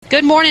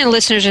Good morning,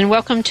 listeners, and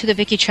welcome to the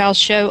Vicki Childs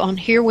Show on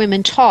Hear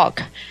Women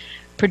Talk,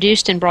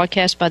 produced and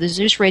broadcast by the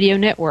Zeus Radio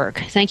Network.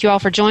 Thank you all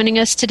for joining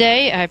us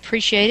today. I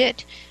appreciate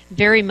it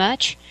very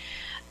much.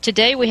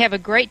 Today we have a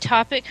great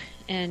topic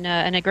and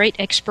a great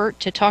expert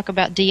to talk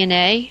about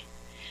DNA.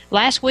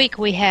 Last week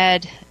we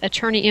had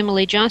attorney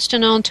Emily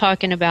Johnston on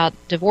talking about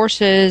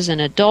divorces and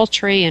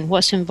adultery and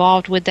what's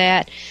involved with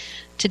that.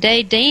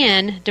 Today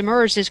Dan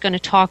Demers is going to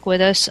talk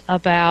with us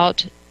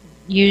about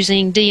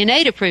using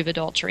DNA to prove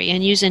adultery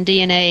and using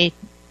DNA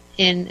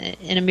in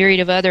a myriad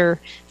of other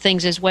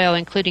things as well,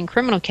 including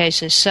criminal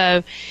cases.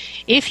 So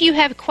if you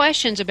have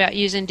questions about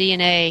using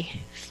DNA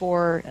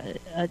for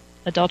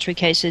adultery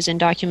cases and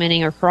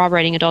documenting or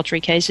corroborating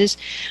adultery cases,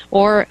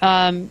 or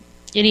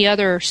any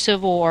other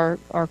civil or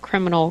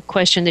criminal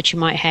question that you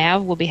might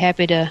have, we'll be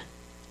happy to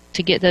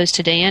get those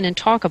to Dan and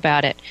talk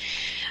about it.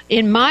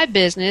 In my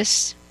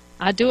business,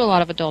 I do a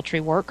lot of adultery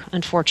work,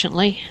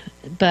 unfortunately,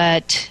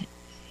 but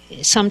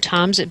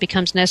sometimes it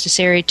becomes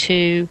necessary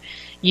to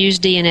use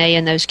DNA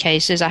in those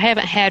cases. I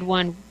haven't had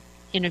one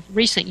in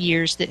recent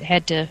years that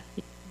had to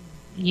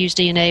use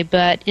DNA,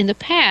 but in the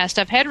past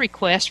I've had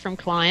requests from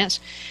clients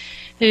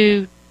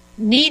who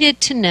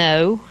needed to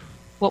know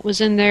what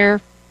was in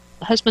their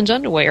husband's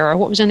underwear or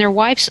what was in their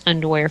wife's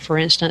underwear, for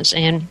instance.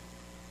 And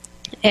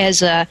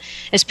as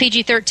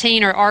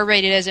PG-13 or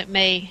R-rated as it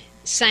may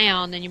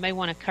sound, and you may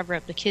want to cover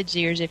up the kids'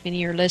 ears if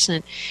any are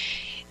listening,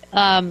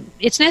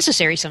 it's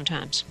necessary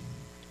sometimes,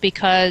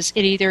 because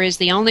it either is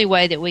the only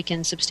way that we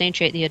can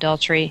substantiate the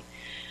adultery,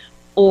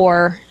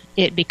 or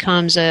it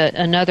becomes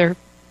another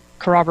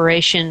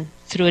corroboration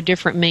through a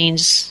different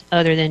means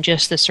other than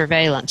just the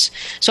surveillance.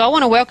 So I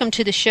want to welcome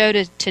to the show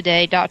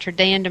today Dr.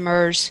 Dan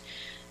Demers,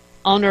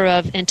 owner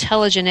of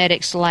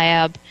IntelliGenetics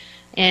Lab.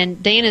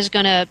 And Dan is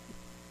going to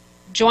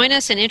join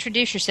us and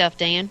introduce yourself,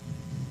 Dan.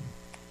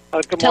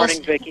 Good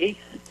morning, Vicki.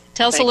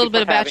 Tell us a little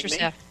bit about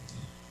yourself.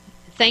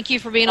 Thank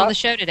you for being on the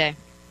show today.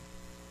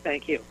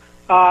 Thank you.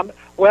 I've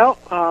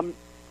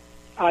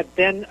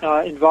been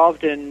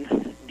involved in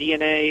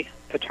DNA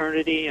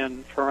paternity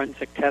and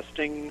forensic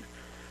testing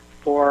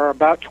for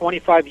about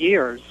 25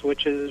 years,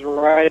 which is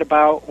right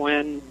about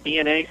when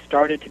DNA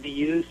started to be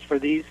used for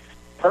these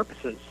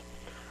purposes.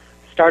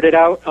 Started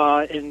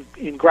out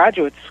in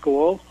graduate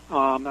school,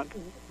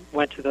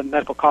 went to the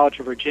Medical College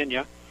of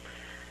Virginia,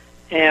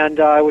 and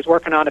I was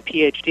working on a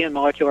PhD in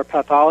molecular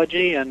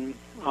pathology, and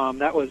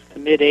that was the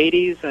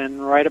mid-'80s,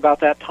 and right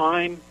about that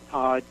time,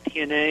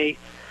 DNA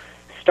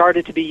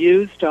started to be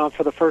used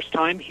for the first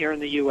time here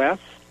in the U.S.,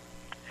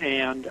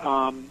 and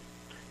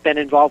been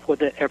involved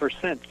with it ever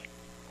since.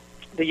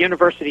 The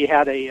university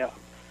had a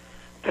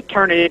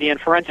paternity and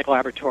forensic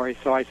laboratory,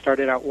 so I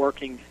started out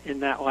working in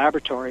that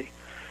laboratory.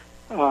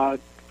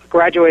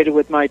 Graduated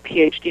with my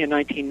PhD in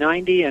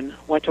 1990 and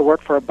went to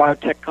work for a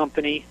biotech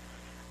company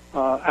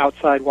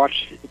outside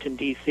Washington,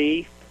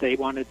 D.C. They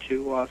wanted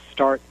to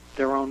start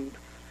their own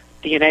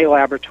DNA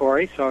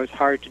laboratory, so I was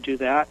hired to do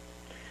that.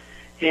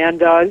 And,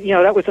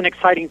 that was an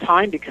exciting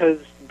time because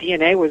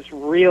DNA was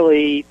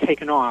really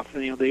taken off.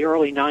 The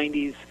early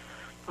 90s,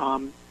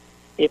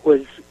 it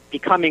was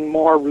becoming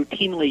more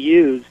routinely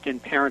used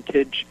in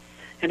parentage,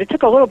 and it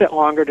took a little bit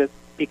longer to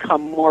become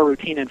more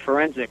routine in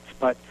forensics.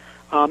 But,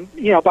 by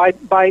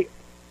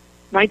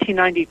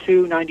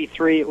 1992,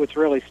 93, it was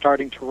really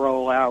starting to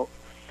roll out.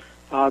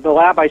 The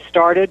lab I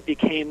started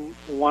became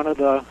one of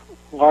the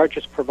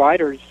largest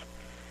providers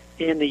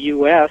in the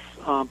U.S.,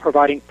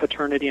 providing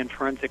paternity and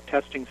forensic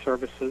testing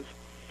services.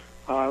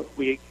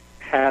 We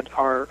had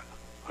our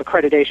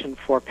accreditation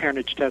for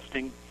parentage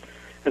testing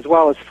as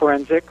well as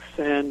forensics,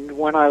 and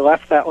when I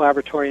left that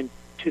laboratory in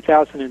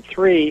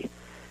 2003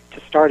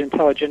 to start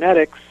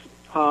IntelliGenetics,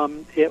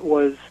 it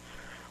was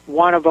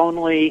one of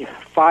only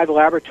 5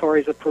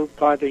 laboratories approved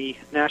by the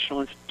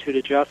National Institute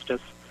of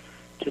Justice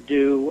to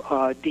do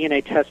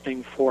DNA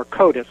testing for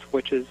CODIS,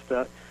 which is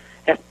the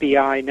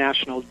FBI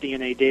National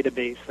DNA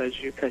Database, as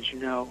you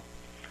know.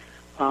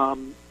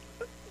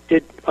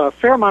 Did a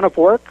fair amount of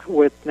work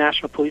with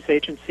national police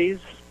agencies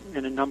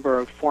in a number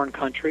of foreign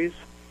countries.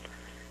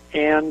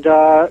 And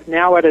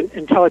now at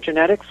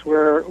IntelliGenetics,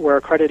 we're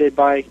accredited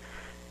by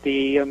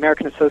the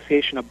American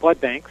Association of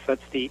Blood Banks,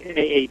 that's the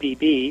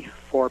AABB,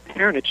 for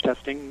parentage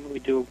testing. We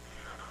do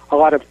a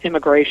lot of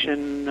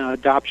immigration,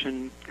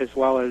 adoption, as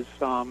well as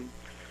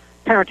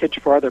parentage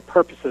for other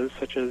purposes,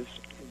 such as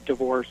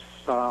divorce,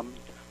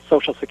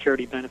 Social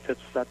Security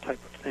benefits, that type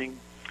of thing.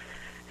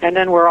 And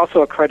then we're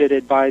also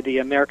accredited by the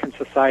American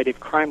Society of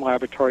Crime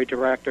Laboratory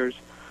Directors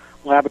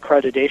Lab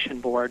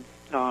Accreditation Board.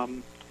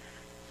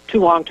 Too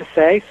long to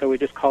say, so we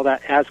just call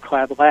that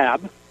ASCLAD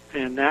Lab,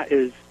 and that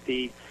is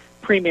the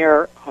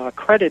premier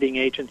accrediting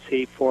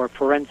agency for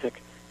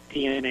forensic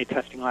DNA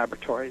testing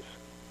laboratories.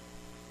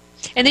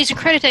 And these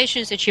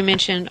accreditations that you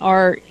mentioned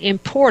are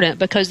important,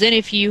 because then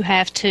if you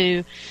have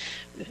to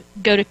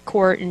go to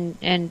court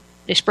and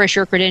express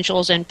your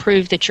credentials and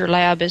prove that your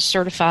lab is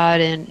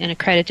certified and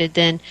accredited,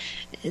 then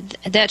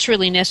that's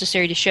really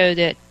necessary to show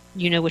that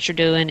you know what you're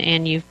doing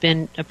and you've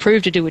been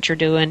approved to do what you're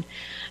doing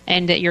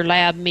and that your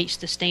lab meets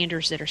the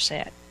standards that are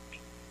set.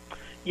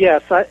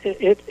 Yes,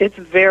 it's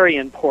very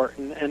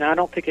important, and I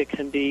don't think it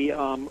can be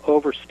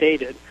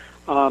overstated.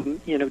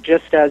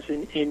 Just as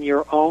in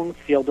your own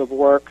field of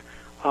work,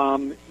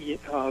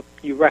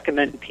 you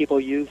recommend people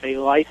use a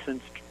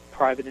licensed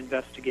private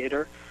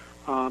investigator.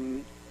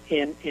 In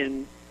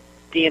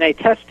DNA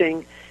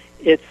testing,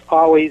 it's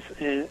always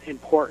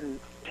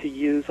important to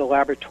use a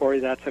laboratory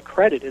that's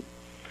accredited,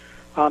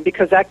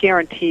 because that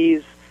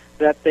guarantees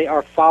that they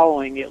are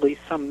following at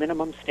least some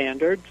minimum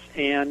standards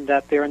and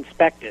that they're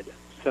inspected.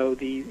 So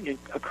the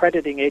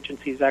accrediting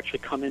agencies actually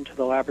come into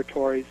the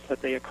laboratories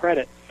that they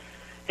accredit,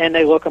 and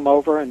they look them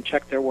over and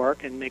check their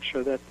work and make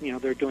sure that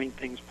they're doing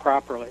things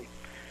properly.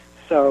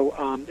 So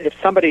if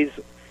somebody's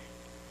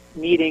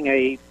needing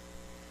a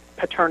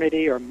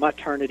paternity or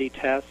maternity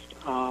test,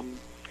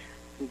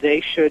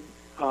 they should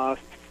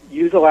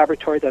use a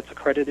laboratory that's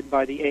accredited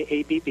by the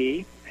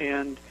AABB.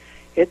 And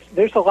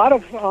there's a lot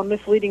of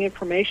misleading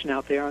information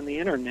out there on the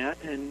internet,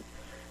 and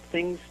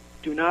things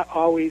are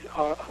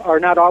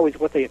not always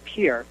what they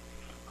appear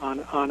on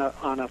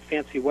a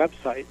fancy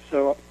website.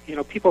 So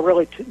people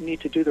really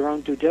need to do their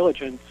own due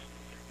diligence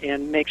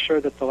and make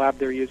sure that the lab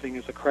they're using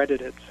is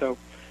accredited. So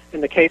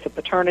in the case of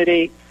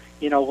paternity,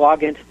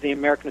 log into the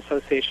American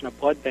Association of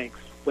Blood Banks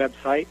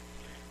website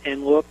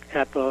and look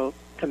at to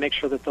make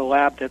sure that the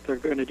lab that they're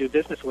going to do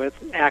business with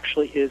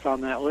actually is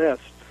on that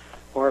list.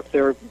 Or if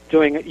they're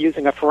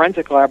using a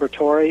forensic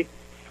laboratory,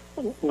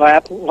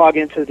 log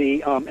into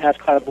the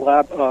ASCLD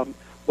lab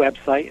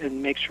website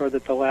and make sure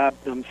that the lab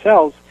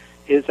themselves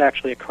is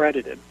actually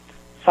accredited.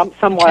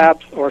 Some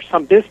labs or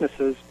some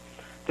businesses,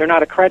 they're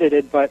not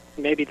accredited, but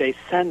maybe they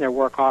send their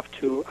work off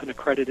to an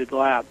accredited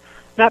lab.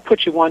 That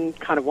puts you one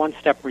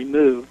step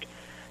removed,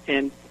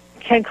 and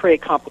can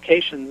create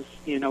complications,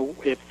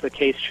 if the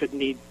case should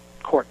need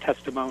court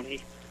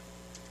testimony.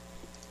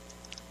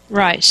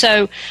 Right.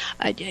 So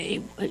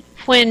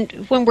when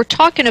we're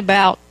talking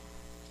about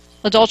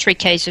adultery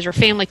cases or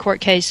family court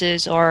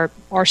cases or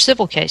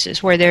civil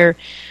cases where there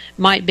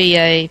might be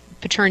a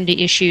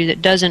paternity issue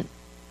that doesn't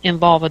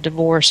involve a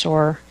divorce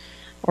or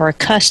a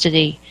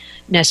custody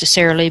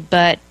necessarily,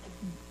 but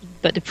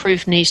the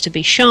proof needs to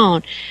be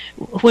shown.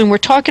 When we're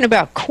talking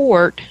about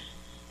court,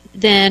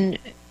 then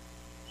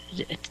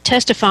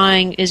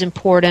testifying is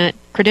important,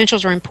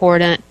 credentials are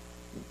important,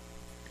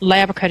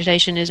 lab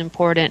accreditation is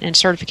important, and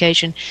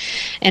certification,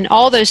 and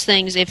all those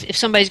things. If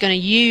somebody's going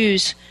to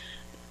use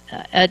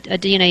a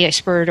DNA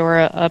expert or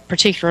a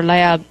particular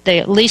lab, they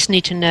at least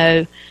need to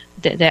know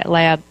that that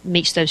lab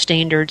meets those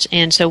standards,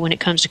 and so when it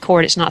comes to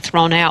court, it's not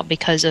thrown out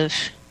because of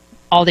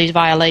all these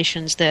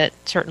violations that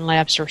certain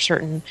labs or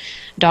certain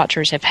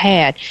doctors have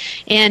had.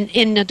 And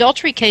in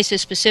adultery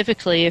cases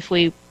specifically, if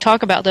we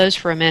talk about those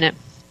for a minute,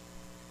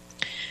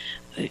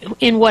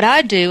 in what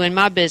I do in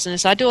my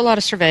business, I do a lot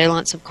of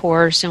surveillance, of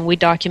course, and we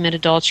document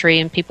adultery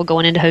and people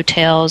going into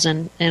hotels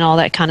and all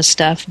that kind of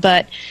stuff.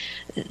 But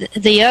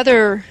the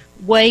other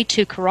way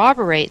to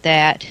corroborate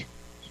that,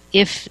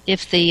 if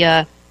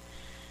the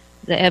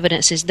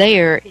evidence is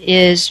there,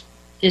 is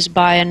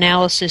by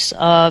analysis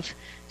of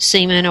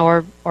semen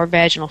or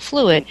vaginal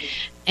fluid.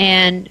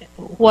 And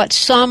what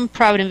some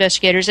private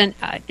investigators, and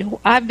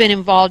I've been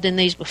involved in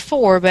these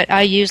before, but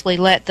I usually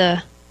let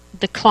the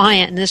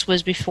client, and this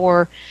was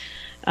before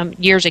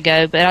years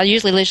ago, but I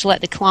usually just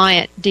let the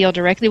client deal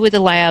directly with the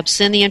lab,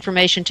 send the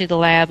information to the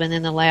lab, and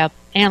then the lab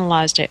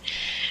analyzed it.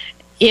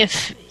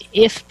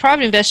 If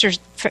private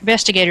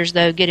investigators,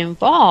 though, get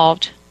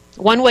involved,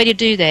 one way to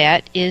do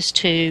that is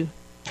to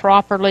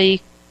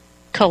properly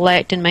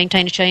collect and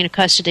maintain a chain of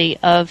custody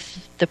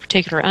of the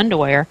particular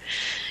underwear,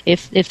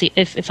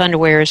 if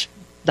underwear is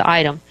the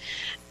item,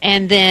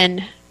 and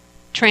then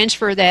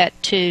transfer that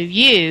to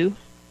you,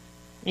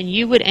 and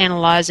you would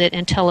analyze it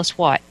and tell us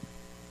what.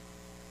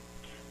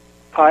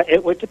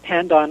 It would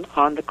depend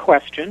on the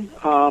question,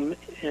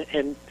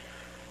 and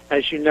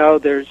as you know,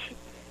 there's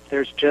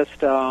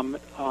just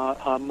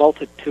a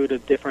multitude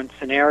of different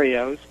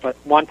scenarios. But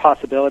one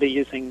possibility,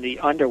 using the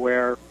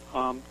underwear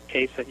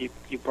case that you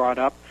brought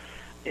up,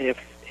 if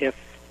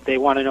they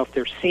want to know if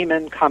there's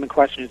semen, common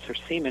question is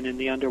there's semen in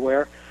the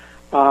underwear.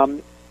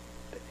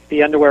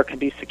 The underwear can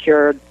be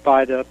secured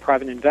by the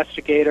private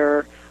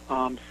investigator,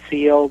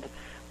 sealed,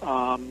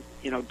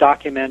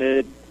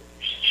 documented,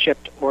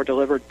 shipped or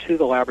delivered to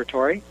the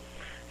laboratory,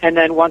 and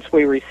then once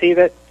we receive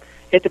it,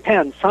 it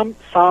depends. Some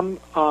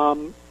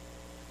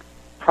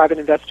private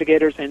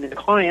investigators and the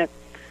client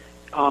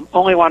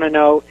only want to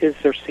know, is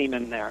there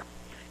semen there?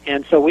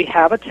 And so we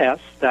have a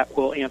test that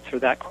will answer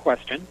that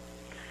question.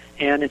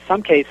 And in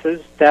some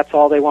cases, that's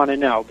all they want to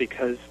know,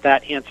 because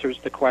that answers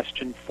the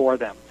question for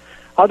them.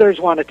 Others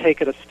want to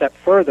take it a step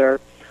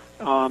further,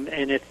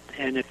 and if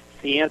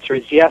the answer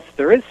is yes,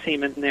 there is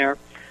semen there,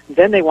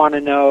 then they want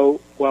to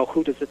know, well,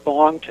 who does it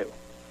belong to,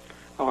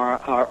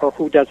 or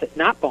who does it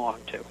not belong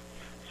to?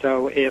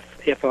 So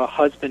if a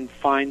husband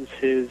finds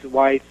his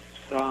wife's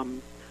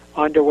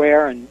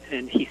underwear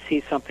and he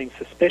sees something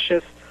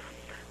suspicious,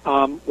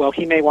 well,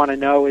 he may want to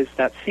know, is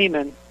that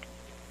semen?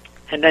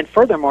 And then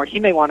furthermore, he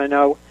may want to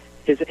know,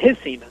 is it his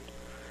semen?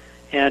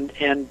 and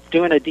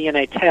doing a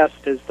DNA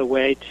test is the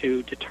way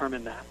to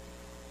determine that.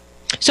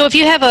 So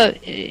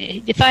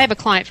if I have a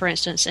client, for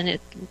instance, and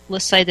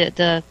let's say that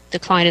the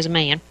client is a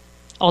man,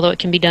 although it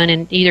can be done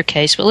in either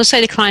case, but let's say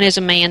the client is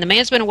a man. The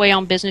man's been away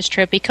on business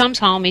trip. He comes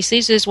home. He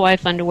sees his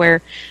wife's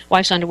underwear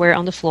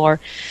on the floor,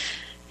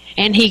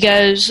 and he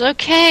goes,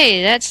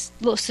 "Okay, that's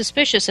a little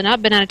suspicious, and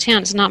I've been out of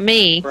town. It's not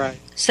me." Right.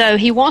 So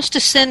he wants to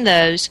send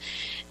those,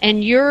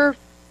 and you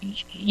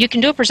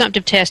can do a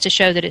presumptive test to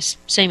show that it's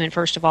semen,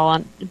 first of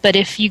all. But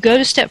if you go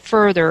a step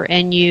further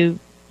and you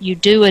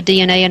do a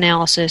DNA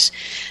analysis,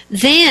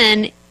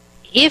 then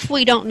if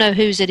we don't know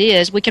whose it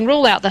is, we can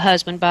rule out the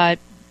husband by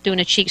doing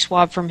a cheek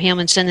swab from him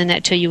and sending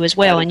that to you as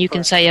well, and you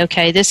can say,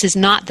 okay, this is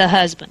not the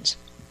husband's.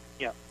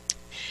 Yeah.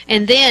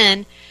 And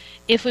then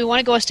if we want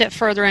to go a step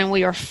further and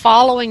we are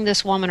following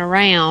this woman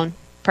around,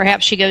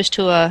 perhaps she goes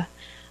to a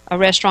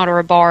restaurant or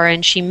a bar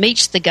and she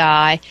meets the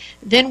guy,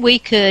 then we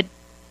could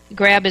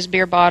grab his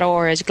beer bottle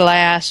or his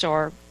glass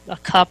or a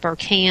cup or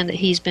can that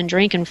he's been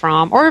drinking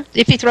from, or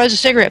if he throws a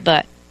cigarette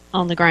butt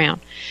on the ground,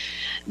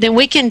 then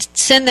we can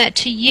send that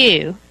to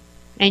you,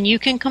 and you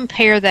can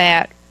compare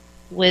that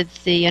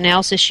with the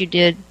analysis you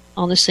did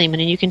on the semen,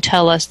 and you can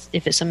tell us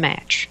if it's a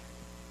match.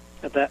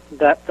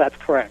 That's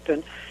correct.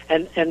 And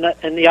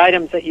the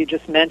items that you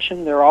just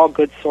mentioned, they're all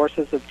good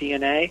sources of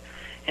DNA,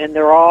 and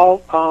they're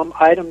all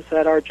items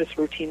that are just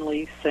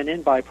routinely sent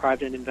in by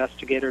private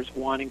investigators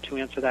wanting to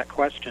answer that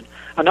question.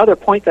 Another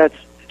point that's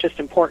just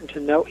important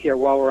to note here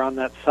while we're on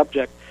that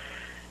subject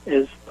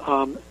is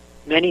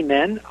many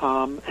men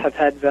have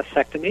had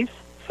vasectomies,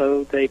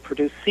 so they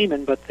produce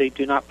semen, but they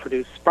do not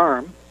produce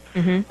sperm.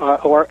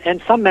 Mm-hmm.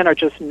 And some men are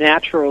just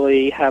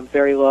naturally have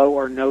very low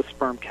or no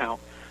sperm count.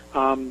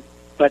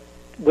 But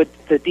with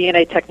the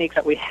DNA techniques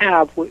that we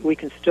have, we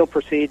can still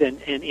proceed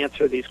and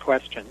answer these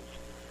questions.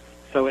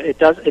 So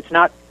it's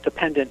not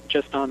dependent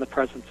just on the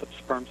presence of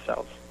sperm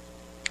cells.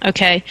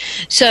 Okay.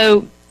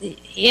 So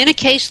in a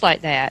case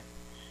like that,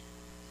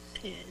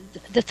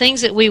 the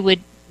things that we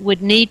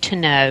would need to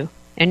know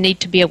and need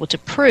to be able to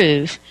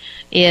prove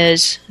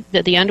is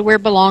that the underwear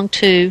belonged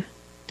to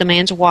the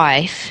man's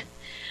wife,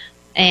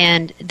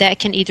 and that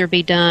can either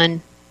be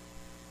done,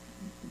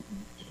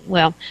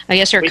 well, I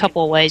guess there are a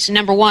couple of ways.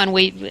 Number one,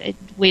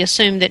 we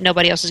assume that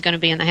nobody else is going to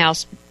be in the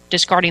house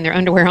discarding their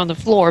underwear on the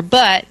floor,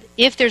 but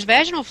if there's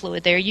vaginal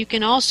fluid there, you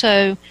can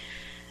also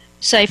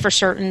say for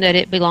certain that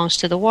it belongs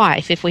to the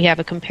wife if we have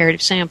a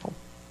comparative sample.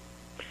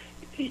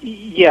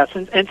 Yes,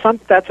 and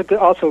that's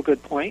also a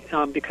good point,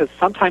 because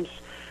sometimes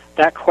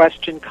that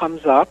question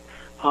comes up.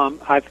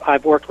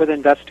 I've worked with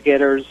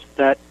investigators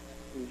that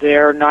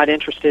they're not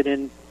interested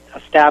in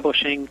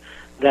establishing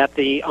that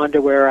the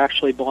underwear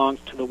actually belongs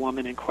to the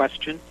woman in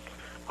question.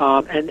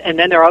 And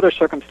then there are other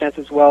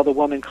circumstances. Well, the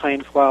woman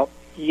claims, well,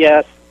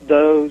 yes,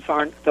 those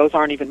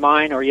aren't even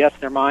mine, or yes,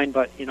 they're mine,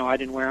 but I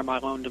didn't wear them. I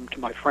loaned them to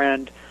my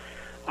friend.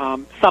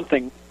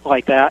 Something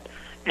like that.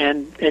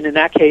 And in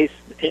that case,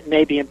 it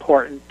may be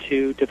important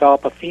to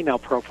develop a female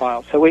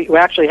profile. So we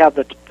actually have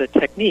the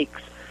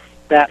techniques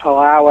that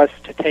allow us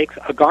to take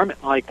a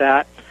garment like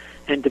that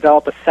and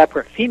develop a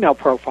separate female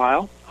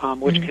profile,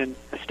 which mm-hmm. can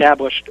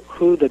establish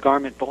who the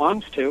garment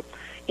belongs to,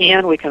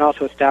 and we can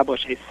also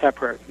establish a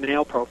separate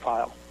male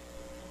profile.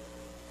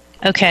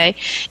 Okay.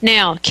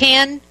 Now,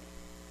 can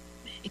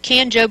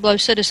Joe Blow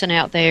citizen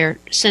out there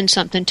send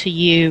something to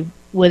you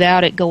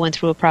without it going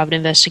through a private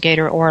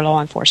investigator or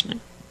law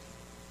enforcement?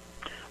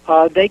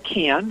 They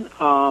can.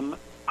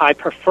 I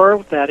prefer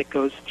that it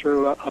goes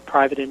through a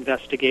private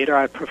investigator.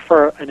 I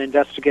prefer an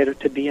investigator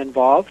to be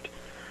involved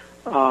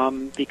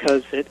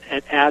because it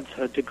adds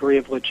a degree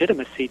of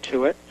legitimacy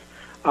to it.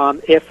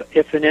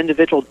 If an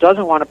individual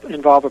doesn't want to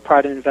involve a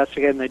private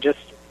investigator and they just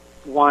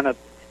want to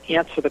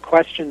answer the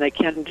question, they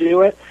can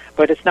do it,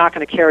 but it's not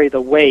going to carry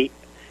the weight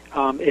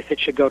if it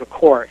should go to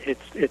court.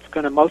 It's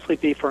going to mostly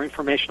be for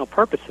informational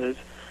purposes,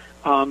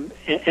 and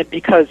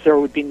because there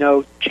would be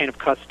no chain of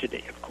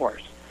custody, of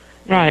course.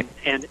 Right.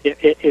 And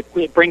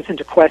it brings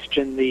into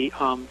question the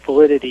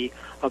validity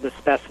of the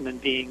specimen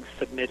being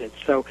submitted.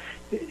 So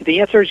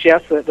the answer is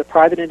yes, the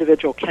private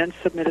individual can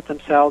submit it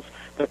themselves,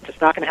 but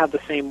it's not going to have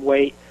the same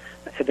weight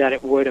that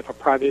it would if a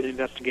private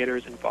investigator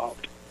is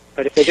involved.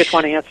 But if they just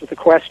want to answer the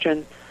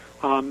question,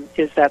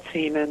 is that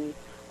semen,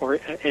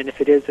 and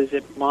if it is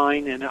it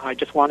mine, and I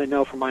just want to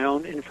know for my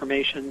own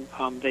information,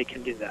 they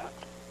can do that.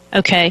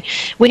 Okay.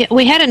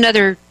 We had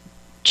another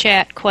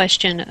chat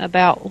question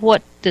about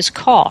what this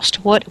cost.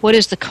 What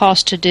is the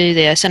cost to do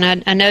this? And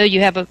I know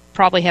you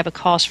probably have a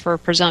cost for a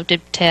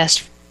presumptive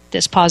test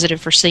that's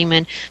positive for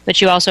semen,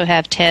 but you also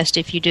have tests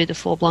if you do the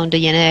full-blown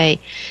DNA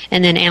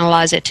and then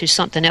analyze it to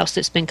something else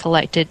that's been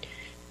collected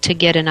to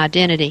get an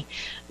identity.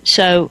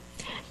 So,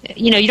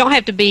 you don't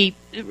have to be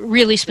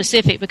really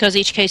specific because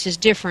each case is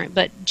different,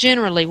 but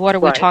generally, what are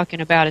we talking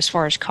about as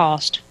far as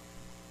cost?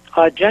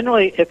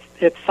 Generally,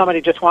 if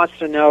somebody just wants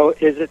to know,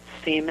 is it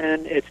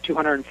semen, it's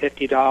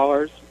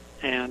 $250,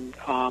 and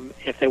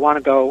if they want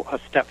to go a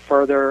step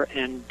further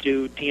and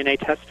do DNA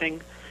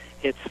testing,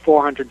 it's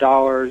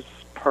 $400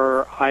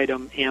 per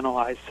item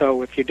analyzed.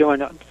 So if you're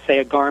doing, say,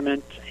 a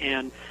garment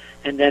and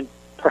then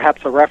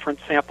perhaps a reference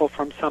sample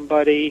from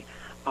somebody,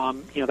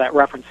 that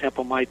reference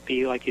sample might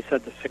be, like you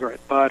said, the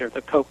cigarette butt or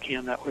the Coke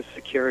can that was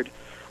secured.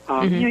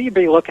 You'd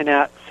be looking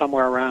at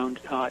somewhere around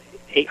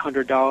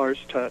 $800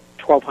 to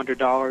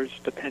 $1,200,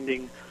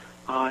 depending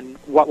on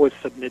what was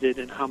submitted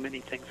and how many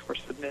things were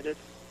submitted.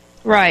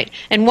 Right.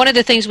 And one of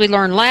the things we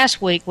learned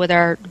last week with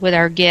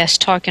our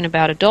guest talking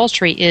about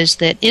adultery is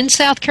that in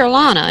South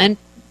Carolina, and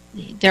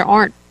there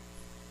aren't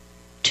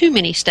too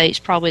many states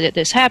probably that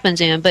this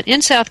happens in, but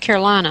in South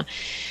Carolina,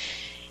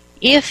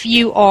 if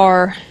you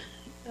are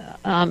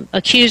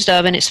accused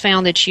of and it's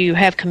found that you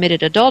have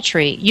committed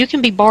adultery, you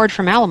can be barred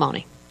from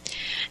alimony.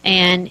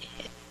 And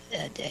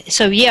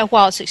so, yeah,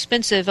 while it's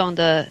expensive on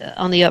the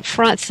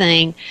upfront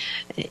thing,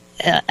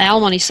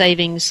 alimony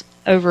savings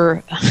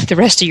over the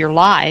rest of your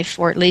life,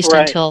 or at least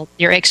until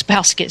your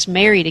ex-spouse gets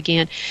married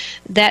again,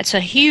 that's a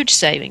huge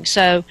saving.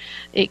 So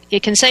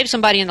it can save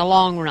somebody in the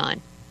long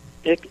run.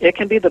 It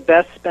can be the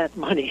best spent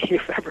money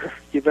you've ever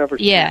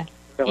spent.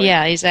 Really.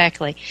 Yeah,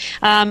 exactly.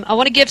 I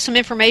want to give some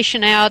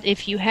information out.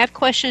 If you have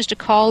questions to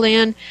call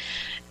in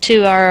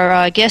to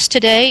our guest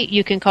today,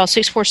 you can call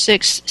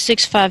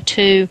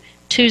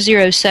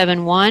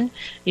 646-652-2071.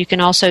 You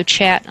can also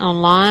chat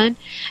online.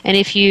 And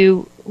if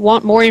you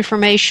want more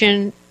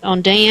information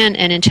on Dan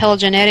and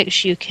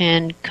IntelliGenetics, you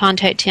can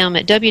contact him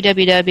at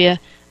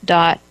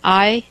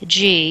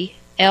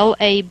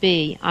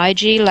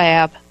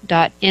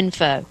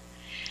www.iglab.info.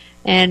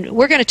 And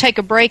we're going to take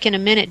a break in a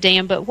minute,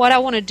 Dan, but what I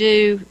want to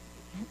do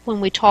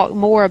when we talk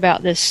more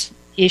about this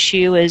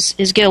issue is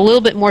get a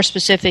little bit more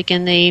specific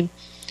in the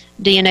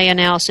DNA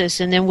analysis,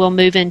 and then we'll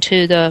move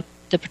into the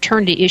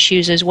paternity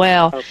issues as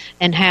well,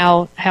 and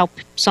how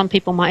some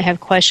people might have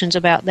questions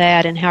about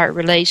that and how it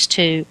relates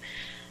to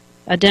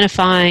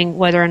identifying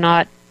whether or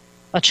not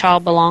a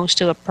child belongs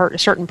to a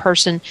certain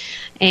person,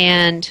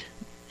 and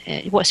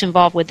what's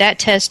involved with that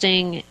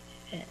testing,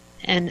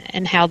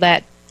 and how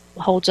that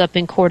holds up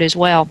in court as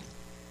well.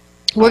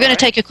 We're going to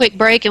take a quick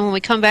break, and when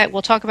we come back,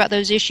 we'll talk about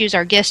those issues.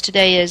 Our guest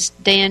today is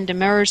Dan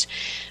Demers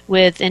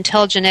with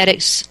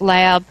IntelliGenetics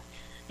Lab,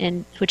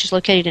 which is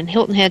located in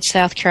Hilton Head,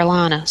 South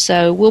Carolina.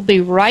 So we'll be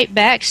right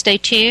back. Stay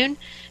tuned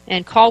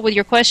and call with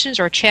your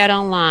questions or chat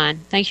online.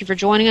 Thank you for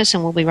joining us,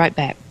 and we'll be right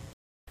back.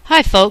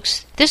 Hi,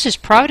 folks. This is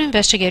private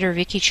investigator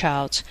Vicki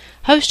Childs,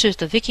 host of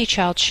the Vicki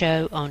Childs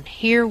Show on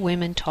Hear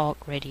Women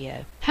Talk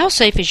Radio. How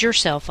safe is your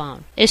cell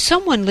phone? Is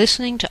someone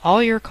listening to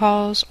all your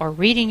calls or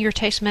reading your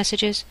text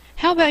messages?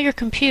 How about your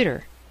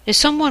computer? Is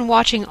someone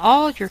watching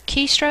all your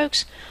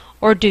keystrokes?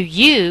 Or do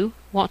you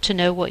want to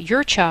know what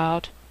your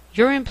child,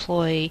 your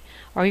employee,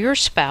 or your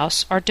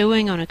spouse are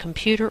doing on a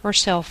computer or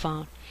cell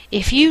phone?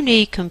 If you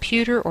need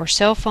computer or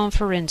cell phone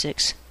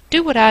forensics,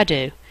 do what I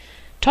do.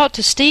 Talk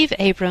to Steve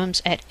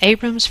Abrams at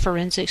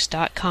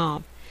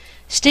abramsforensics.com.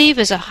 Steve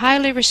is a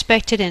highly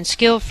respected and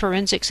skilled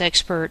forensics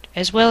expert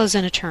as well as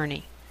an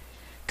attorney.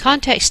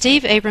 Contact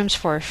Steve Abrams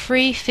for a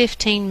free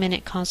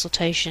 15-minute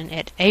consultation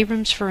at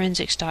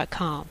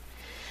abramsforensics.com.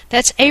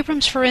 That's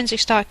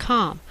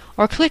abramsforensics.com,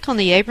 or click on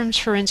the Abrams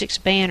Forensics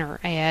banner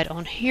ad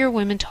on Hear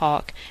Women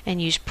Talk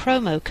and use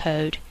promo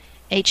code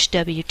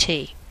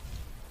HWT.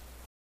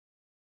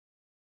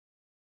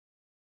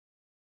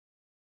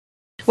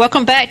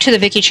 Welcome back to the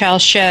Vicki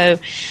Childs Show,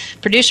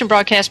 produced and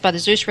broadcast by the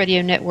Zeus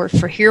Radio Network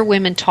for Hear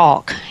Women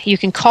Talk. You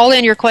can call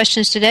in your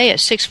questions today at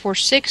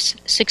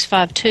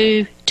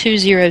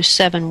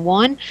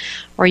 646-652-2071,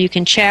 or you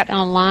can chat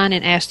online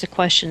and ask the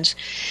questions.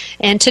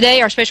 And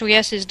today our special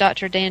guest is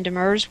Dr. Dan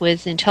Demers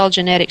with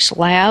IntelliGenetics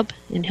Lab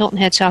in Hilton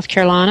Head, South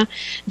Carolina.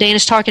 Dan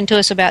is talking to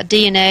us about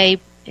DNA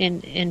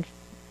in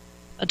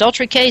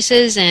adultery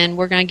cases, and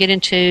we're going to get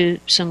into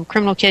some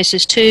criminal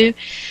cases too.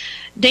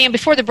 Dan,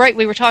 before the break,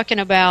 we were talking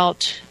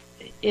about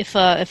if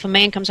a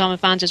man comes home and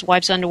finds his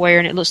wife's underwear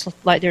and it looks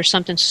like there's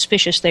something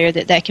suspicious there,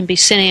 that can be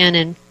sent in,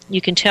 and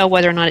you can tell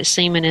whether or not it's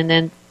semen, and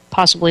then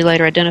possibly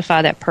later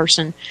identify that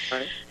person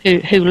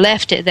who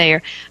left it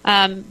there.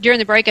 During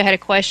the break, I had a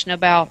question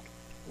about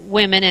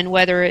women and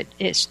whether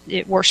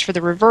it works for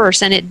the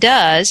reverse, and it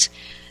does.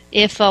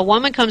 If a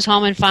woman comes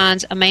home and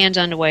finds a man's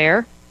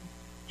underwear,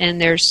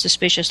 and there's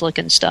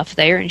suspicious-looking stuff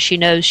there, and she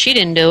knows she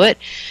didn't do it,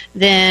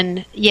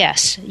 then,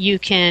 yes, you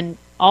can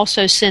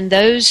also send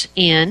those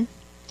in,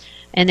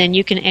 and then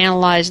you can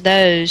analyze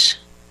those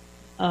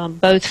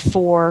both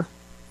for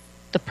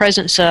the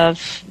presence of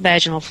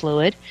vaginal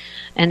fluid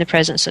and the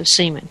presence of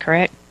semen,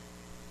 correct?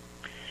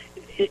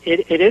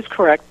 It is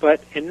correct, but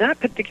in that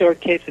particular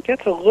case, it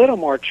gets a little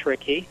more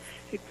tricky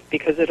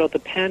because it'll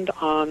depend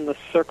on the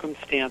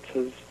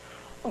circumstances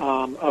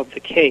of the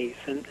case.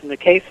 In the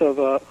case of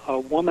a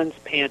woman's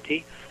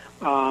panty,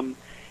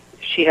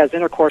 she has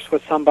intercourse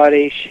with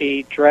somebody,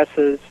 she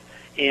dresses,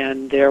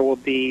 and there will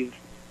be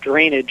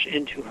drainage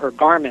into her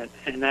garment,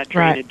 and that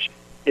drainage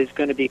is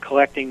going to be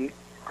collecting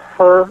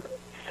her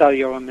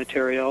cellular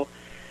material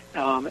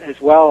as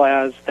well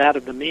as that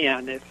of the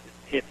man if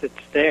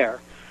it's there.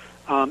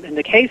 In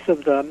the case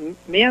of the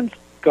man's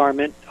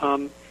garment,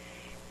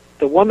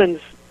 the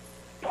woman's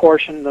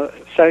portion, the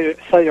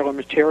cellular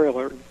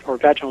material or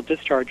vaginal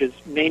discharges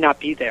may not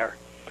be there.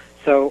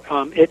 So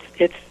I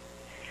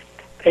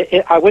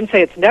wouldn't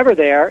say it's never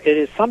there. It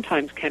is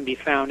sometimes can be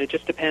found. It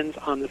just depends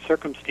on the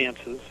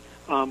circumstances.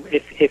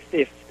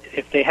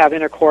 If they have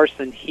intercourse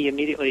and he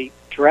immediately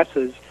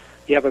dresses,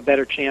 you have a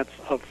better chance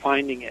of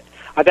finding it.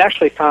 I've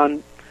actually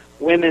found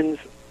women's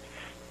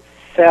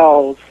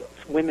cells,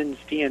 women's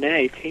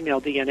DNA,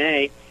 female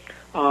DNA,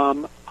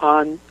 on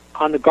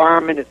the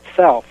garment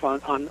itself,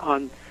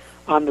 on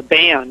the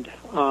band.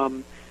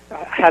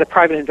 I had a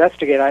private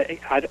investigator.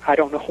 I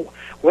don't know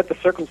what the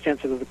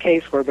circumstances of the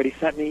case were, but he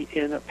sent me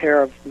in a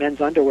pair of men's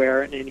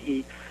underwear, and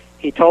he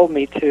told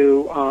me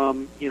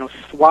to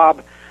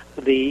swab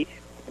the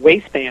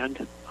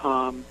waistband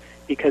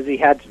because he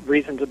had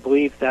reason to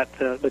believe that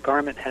the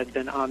garment had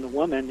been on the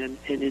woman, and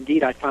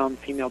indeed I found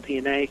female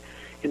DNA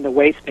in the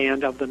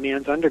waistband of the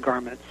man's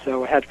undergarment.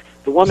 So I had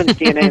the woman's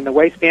DNA in the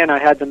waistband. I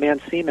had the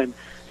man's semen,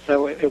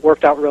 so it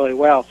worked out really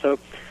well. So,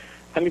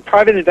 I mean,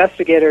 private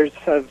investigators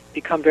have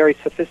become very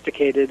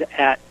sophisticated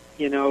at,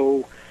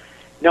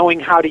 knowing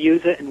how to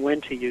use it and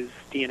when to use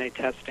DNA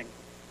testing.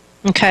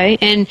 Okay,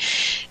 and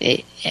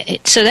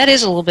so that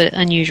is a little bit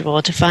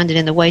unusual to find it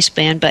in the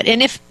waistband. But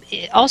if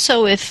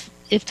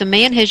the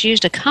man has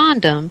used a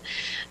condom,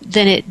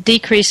 then it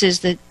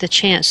decreases the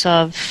chance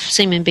of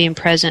semen being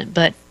present,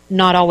 but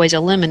not always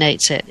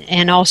eliminates it,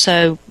 and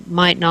also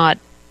might not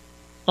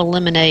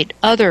eliminate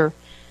other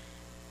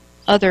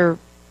either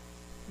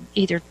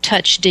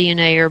touch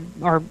DNA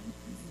or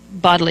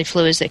bodily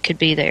fluids that could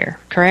be there.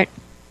 Correct?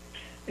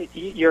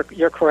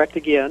 You're correct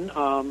again.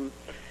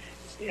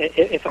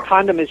 If a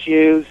condom is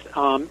used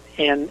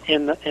and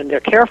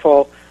they're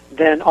careful,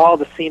 then all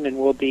the semen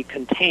will be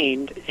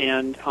contained,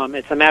 and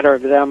it's a matter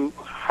of them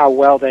how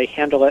well they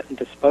handle it and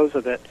dispose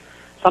of it.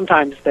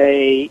 Sometimes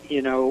they,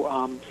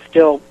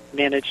 still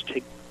manage to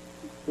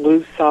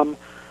lose some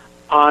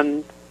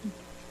on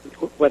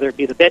whether it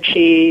be the bed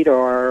sheet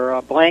or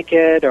a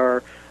blanket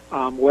or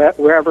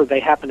wherever they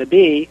happen to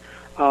be,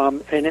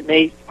 and it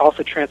may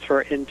also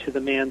transfer into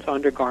the man's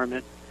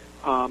undergarment.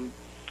 And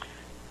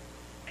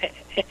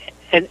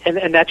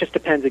that just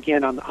depends,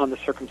 again, on the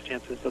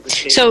circumstances of the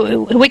case.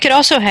 So we could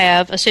also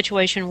have a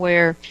situation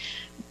where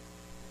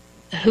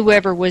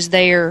whoever was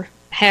there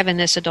having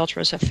this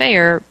adulterous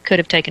affair could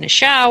have taken a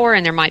shower,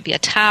 and there might be a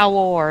towel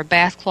or a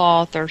bath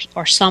cloth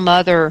or some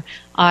other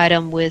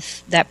item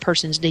with that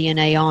person's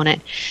DNA on it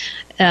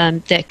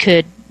that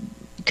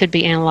could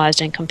be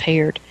analyzed and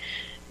compared.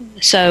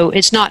 So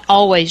it's not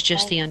always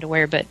just the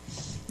underwear, but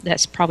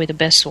that's probably the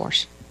best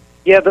source.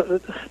 Yeah,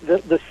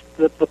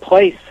 the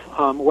place,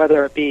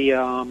 whether it be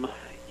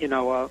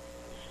the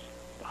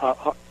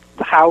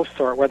house,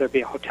 or whether it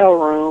be a hotel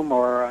room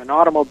or an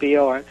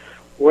automobile, or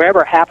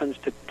wherever it happens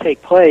to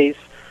take place,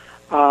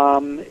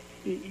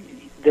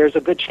 there's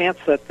a good chance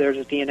that there's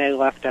DNA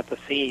left at the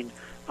scene.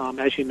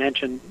 As you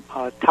mentioned,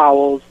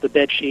 towels, the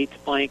bed sheets,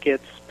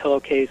 blankets,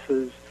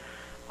 pillowcases,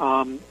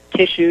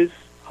 tissues,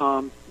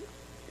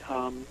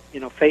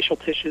 facial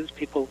tissues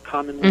people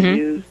commonly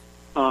use.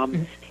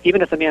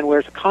 Even if the man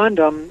wears a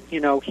condom,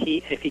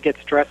 if he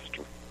gets dressed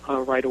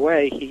right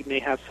away, he may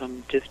have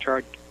some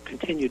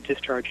continued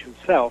discharge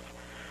himself.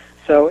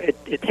 So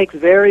it takes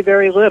very,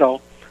 very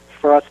little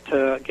for us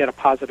to get a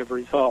positive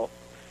result.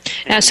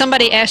 Now,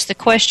 somebody asked the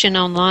question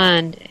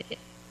online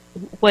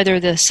whether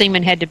the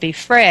semen had to be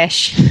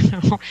fresh,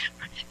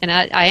 and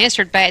I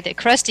answered back that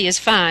crusty is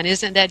fine.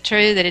 Isn't that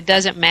true, that it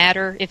doesn't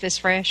matter if it's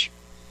fresh?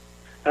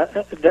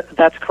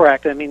 That's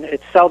correct. I mean,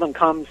 it seldom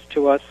comes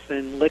to us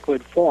in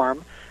liquid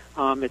form.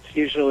 It's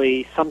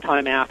usually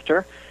sometime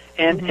after,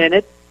 and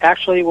it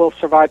actually will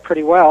survive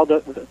pretty well.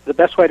 The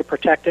best way to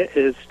protect it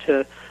is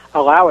to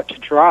allow it to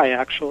dry,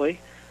 actually.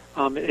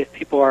 If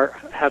people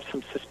have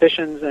some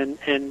suspicions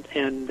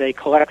and they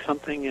collect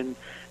something and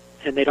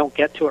they don't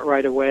get to it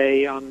right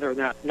away,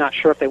 they're not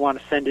sure if they want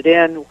to send it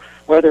in,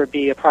 whether it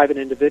be a private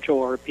individual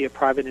or it be a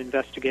private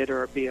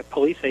investigator or it be a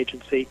police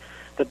agency.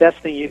 The best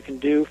thing you can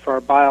do for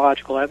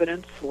biological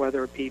evidence,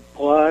 whether it be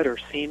blood or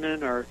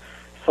semen or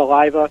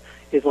saliva,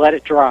 is let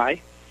it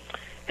dry,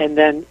 and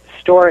then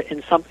store it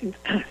in something.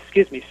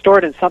 Store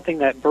it in something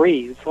that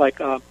breathes,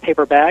 like a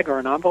paper bag or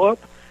an envelope.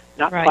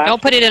 Not right. plastic.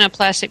 Don't put it in a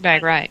plastic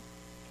bag. Right.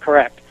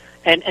 Correct.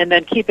 And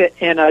then keep it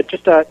in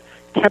just a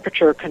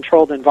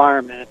temperature-controlled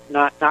environment,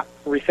 not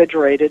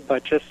refrigerated,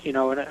 but just in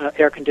an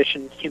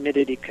air-conditioned,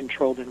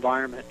 humidity-controlled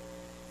environment.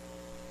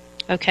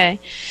 Okay.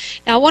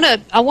 Now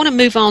I want to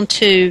move on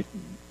to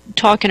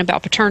talking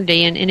about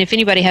paternity, and if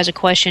anybody has a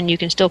question, you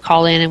can still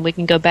call in and we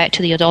can go back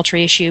to the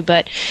adultery issue.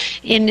 But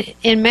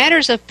in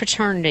matters of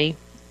paternity,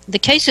 the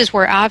cases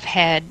where I've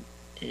had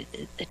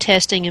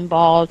testing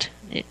involved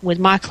with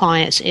my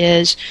clients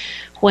is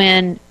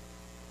when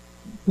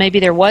maybe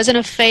there was an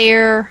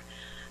affair,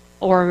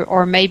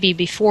 or maybe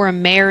before a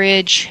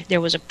marriage there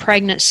was a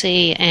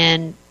pregnancy,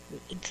 and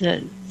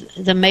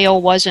the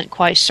male wasn't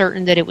quite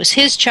certain that it was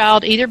his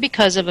child, either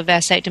because of a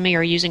vasectomy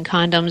or using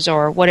condoms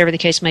or whatever the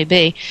case may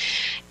be.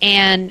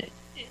 And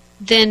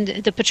then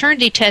the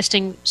paternity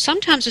testing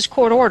sometimes is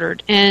court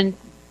ordered, and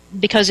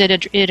because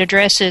it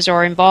addresses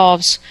or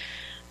involves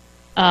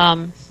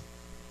child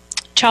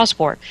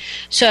support.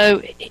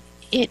 So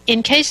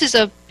in cases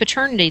of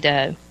paternity,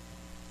 though,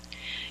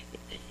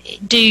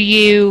 do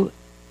you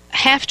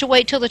have to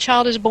wait till the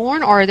child is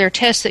born, or are there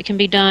tests that can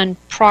be done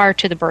prior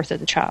to the birth of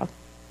the child?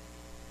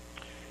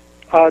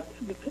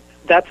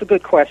 That's a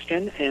good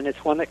question, and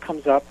it's one that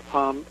comes up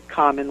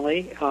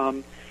commonly.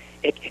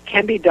 It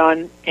can be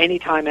done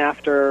anytime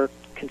after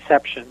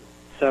conception.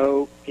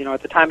 So,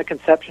 at the time of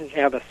conception,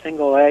 you have a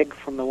single egg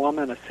from the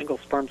woman, a single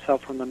sperm cell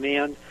from the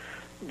man.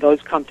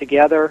 Those come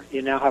together.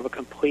 You now have a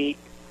complete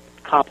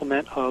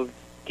complement of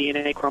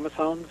DNA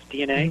chromosomes,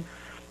 DNA,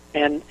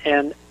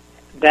 and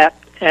that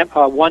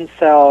one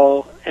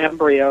cell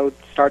embryo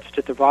starts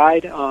to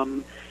divide,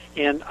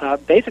 and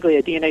basically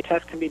a DNA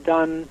test can be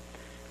done,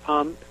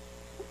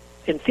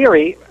 in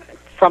theory,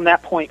 from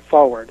that point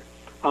forward.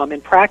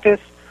 In practice,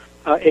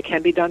 it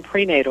can be done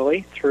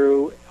prenatally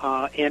through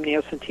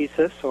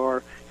amniocentesis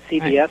or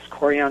CBS,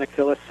 chorionic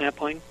villus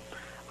sampling.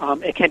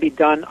 It can be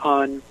done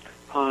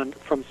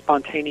from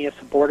spontaneous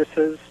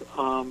abortuses,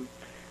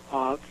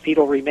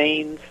 fetal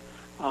remains,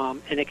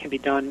 and it can be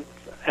done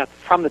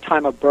from the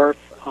time of birth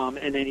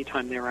and any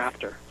time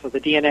thereafter. So the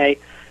DNA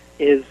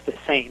is the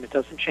same; it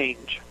doesn't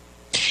change.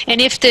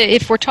 And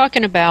if we're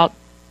talking about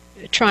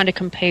trying to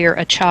compare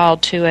a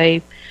child to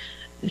a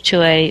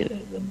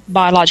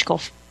biological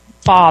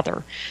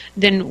father,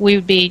 then we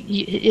would be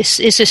it's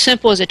as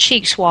simple as a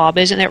cheek swab,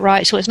 isn't that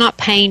right? So it's not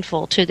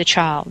painful to the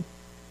child,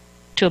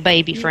 to a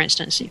baby, for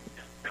instance.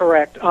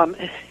 Correct.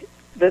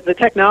 The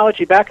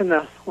technology back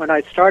when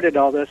I started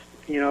all this,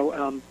 in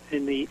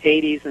the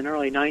 80s and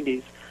early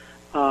 90s,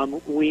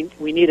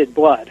 we needed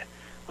blood.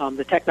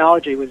 The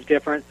technology was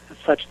different,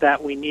 such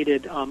that we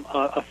needed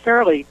a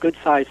fairly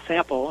good-sized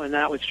sample, and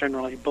that was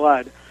generally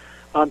blood.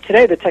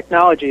 Today, the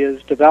technology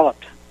is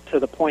developed to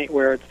the point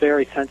where it's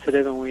very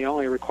sensitive, and we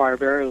only require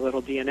very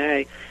little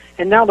DNA.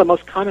 And now the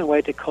most common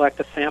way to collect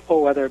a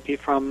sample, whether it be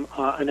from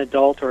an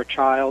adult or a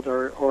child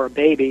or a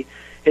baby,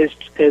 is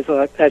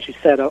as you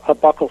said, a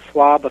buccal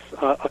swab,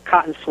 a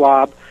cotton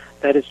swab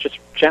that is just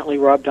gently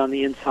rubbed on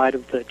the inside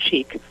of the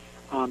cheek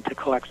to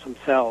collect some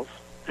cells.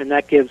 And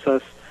that gives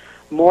us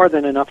more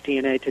than enough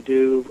DNA to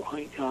do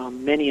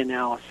many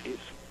analyses.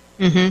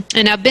 Mm-hmm.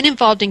 And I've been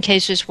involved in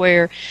cases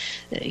where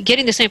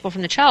getting the sample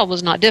from the child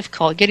was not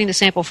difficult. Getting the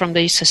sample from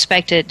the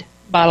suspected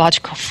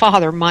biological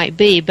father might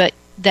be, but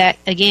that,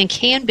 again,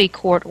 can be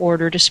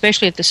court-ordered,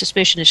 especially if the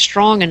suspicion is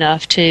strong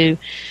enough to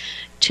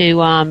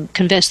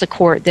convince the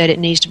court that it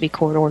needs to be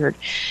court-ordered.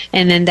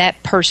 And then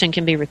that person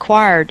can be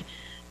required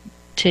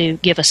to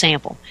give a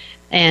sample.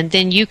 And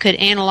then you could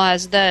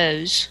analyze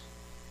those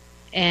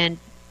and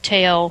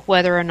tell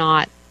whether or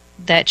not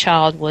that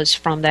child was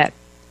from that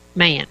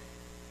man.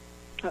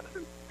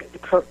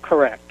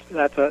 Correct.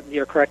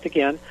 You're correct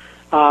again.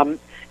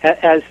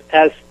 As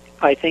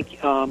I think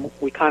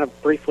we kind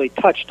of briefly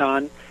touched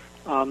on,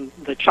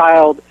 the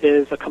child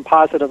is a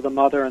composite of the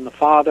mother and the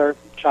father.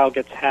 The child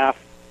gets half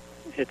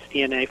its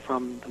DNA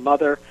from the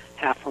mother,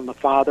 half from the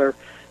father.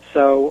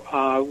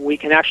 So we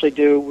can actually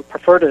we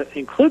prefer to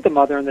include the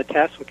mother in the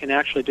test. We can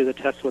actually do the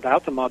test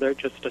without the mother,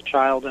 just a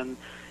child and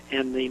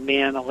the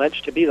man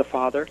alleged to be the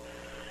father.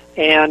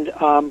 And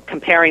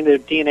comparing the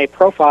DNA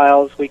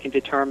profiles, we can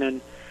determine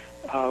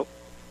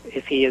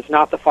if he is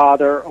not the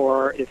father,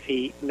 or if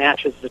he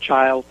matches the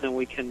child, then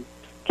we can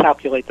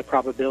calculate the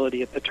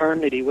probability of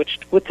paternity, which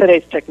with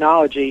today's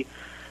technology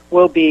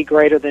will be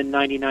greater than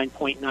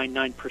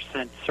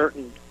 99.99%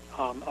 certain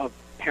of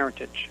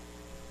parentage.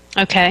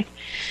 Okay.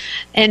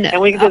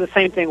 And we can do the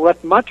same thing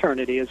with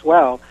maternity as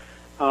well.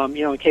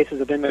 In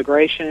cases of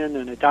immigration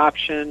and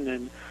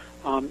adoption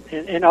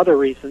and other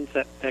reasons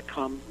that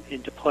come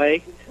into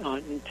play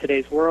in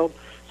today's world,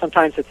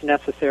 sometimes it's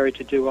necessary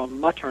to do a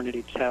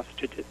maternity test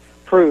to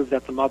prove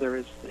that the mother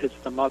is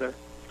the mother.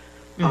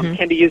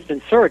 Can be used in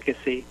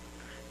surrogacy,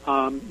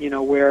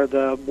 where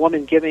the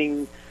woman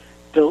giving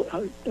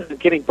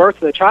birth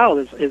to the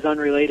child is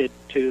unrelated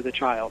to the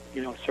child,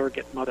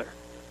 surrogate mother.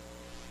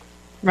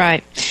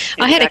 Right.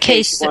 I had a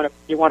case.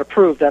 You want to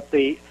prove that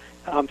the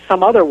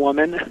some other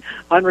woman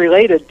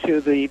unrelated to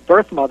the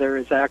birth mother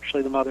is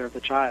actually the mother of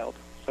the child.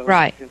 So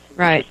right.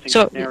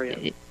 So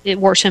it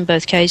works in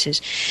both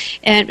cases.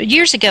 And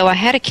years ago, I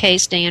had a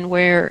case, Dan,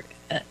 where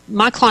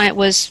my client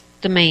was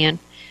the man.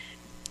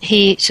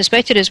 He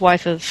suspected his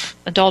wife of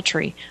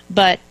adultery,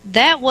 but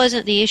that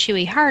wasn't the issue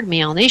he hired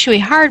me on. The issue he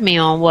hired me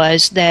on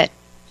was that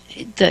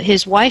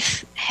his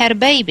wife had a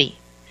baby,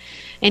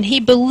 and he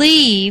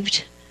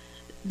believed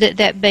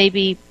that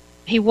baby,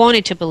 he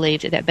wanted to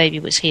believe that baby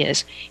was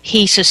his.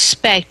 He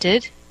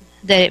suspected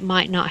that it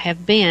might not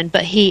have been,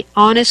 but he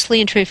honestly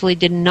and truthfully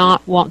did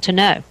not want to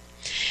know.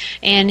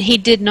 And he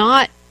did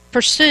not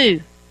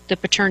pursue the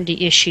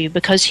paternity issue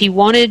because he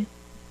wanted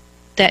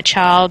that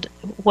child,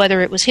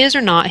 whether it was his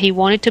or not, he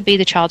wanted to be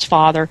the child's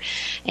father,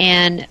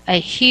 and a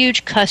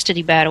huge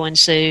custody battle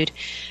ensued.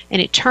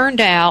 And it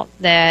turned out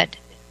that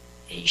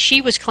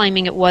she was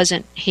claiming it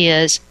wasn't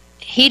his.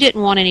 He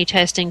didn't want any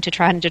testing to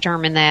try and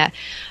determine that,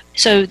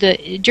 So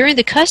during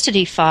the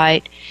custody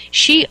fight,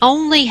 she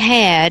only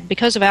had,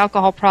 because of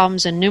alcohol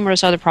problems and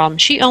numerous other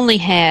problems, she only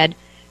had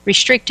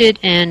restricted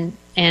and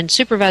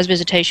supervised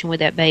visitation with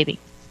that baby.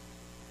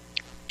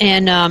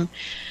 And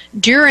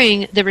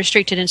during the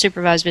restricted and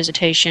supervised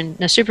visitation,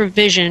 the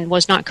supervision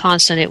was not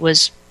constant. It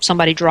was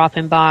somebody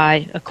dropping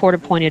by, a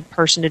court-appointed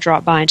person to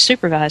drop by and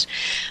supervise.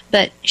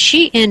 But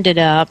she ended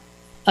up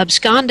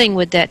absconding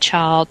with that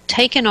child,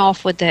 taken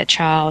off with that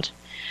child,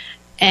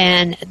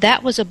 and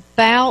that was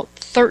about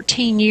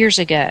 13 years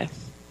ago.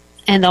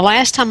 And the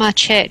last time I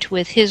checked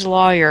with his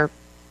lawyer,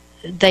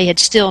 they had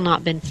still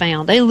not been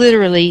found. They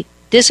literally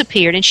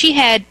disappeared, and she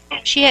had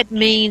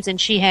means and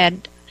she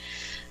had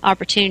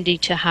opportunity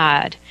to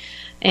hide,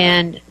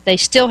 and they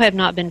still have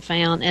not been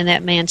found, and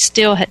that man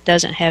still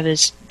doesn't have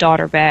his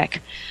daughter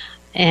back,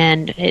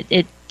 and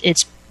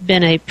it's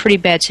been a pretty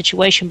bad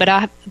situation. But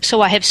I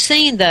have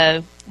seen,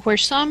 though, where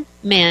some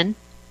men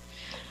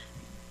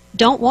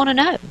don't want to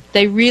know.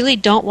 They really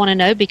don't want to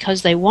know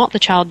because they want the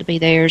child to be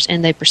theirs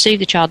and they perceive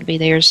the child to be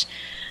theirs,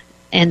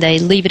 and they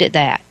leave it at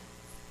that.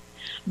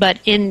 But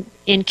in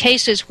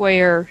cases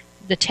where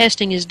the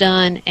testing is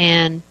done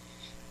and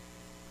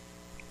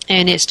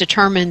it's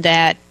determined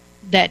that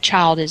that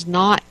child is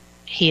not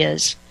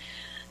his,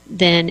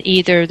 then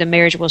either the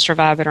marriage will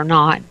survive it or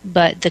not.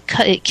 But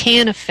it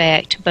can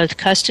affect both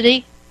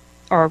custody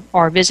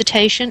or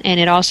visitation, and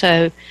it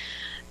also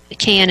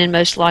can and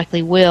most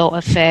likely will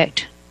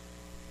affect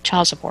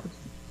child support.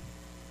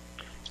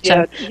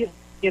 Yeah,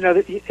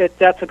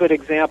 that's a good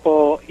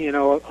example,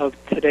 of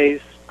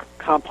today's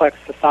complex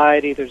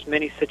society. There's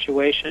many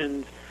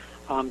situations.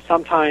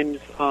 Sometimes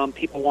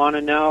people want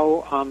to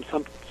know.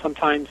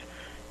 Sometimes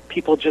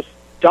people just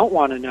don't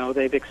want to know.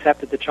 They've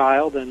accepted the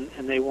child and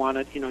they want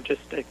to,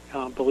 just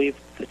believe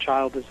the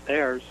child is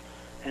theirs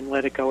and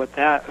let it go at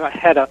that. I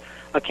had a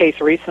case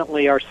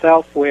recently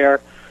ourselves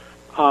where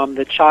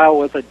the child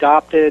was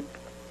adopted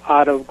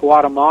out of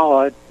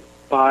Guatemala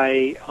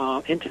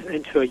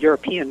into a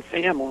European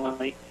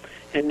family,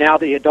 and now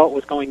the adult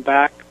was going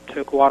back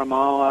to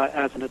Guatemala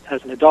as an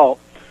adult,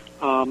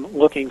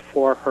 looking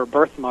for her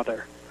birth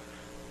mother,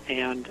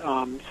 and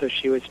so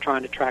she was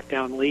trying to track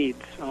down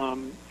leads,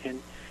 and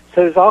so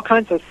there's all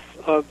kinds of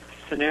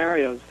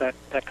scenarios that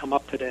come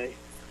up today.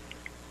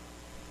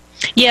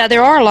 Yeah,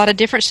 there are a lot of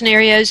different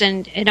scenarios,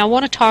 and I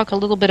want to talk a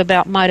little bit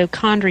about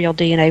mitochondrial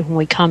DNA when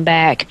we come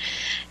back,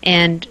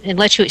 and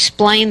let you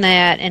explain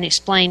that and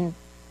explain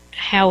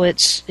how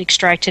it's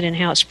extracted and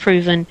how it's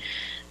proven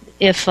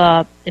if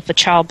a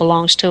child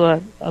belongs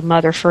to a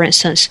mother, for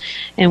instance,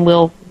 and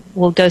we'll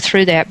go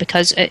through that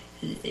because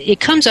it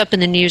comes up in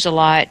the news a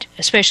lot,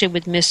 especially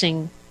with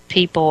missing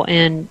people,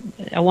 and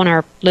I want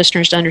our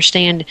listeners to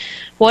understand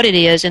what it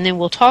is, and then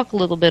we'll talk a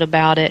little bit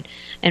about it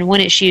and when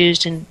it's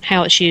used and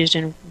how it's used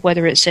and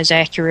whether it's as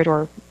accurate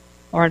or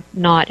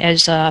not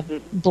as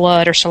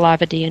blood or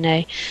saliva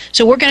DNA.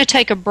 So we're going to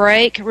take a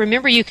break.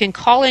 Remember, you can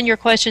call in your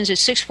questions at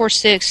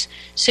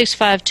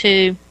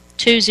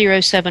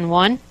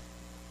 646-652-2071.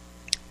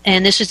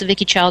 And this is the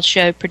Vicki Childs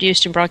Show,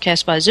 produced and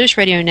broadcast by Zeus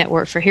Radio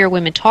Network for Hear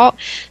Women Talk.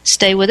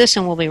 Stay with us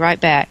and we'll be right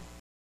back.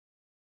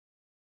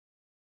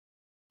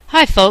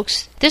 Hi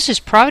folks, this is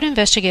Private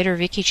Investigator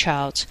Vicki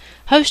Childs,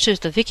 host of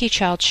the Vicki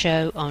Childs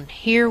Show on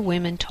Hear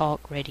Women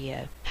Talk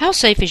Radio. How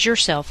safe is your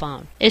cell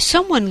phone? Is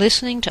someone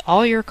listening to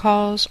all your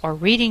calls or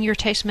reading your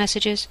text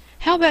messages?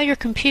 How about your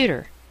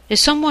computer?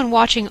 Is someone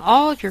watching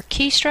all your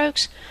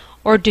keystrokes?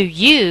 Or do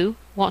you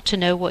want to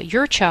know what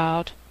your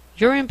child,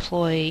 your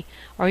employee,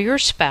 or your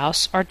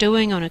spouse are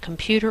doing on a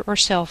computer or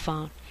cell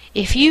phone?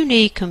 If you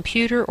need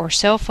computer or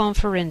cell phone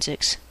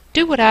forensics,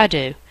 do what I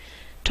do.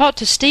 Talk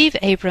to Steve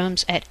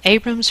Abrams at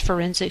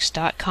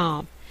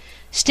abramsforensics.com.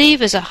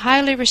 Steve is a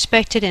highly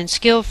respected and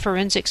skilled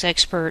forensics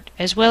expert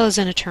as well as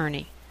an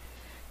attorney.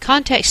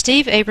 Contact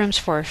Steve Abrams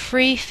for a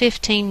free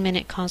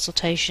 15-minute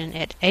consultation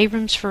at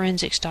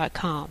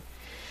abramsforensics.com.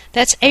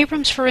 That's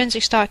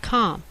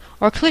abramsforensics.com,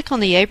 or click on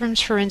the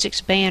Abrams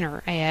Forensics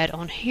banner ad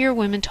on Hear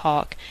Women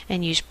Talk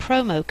and use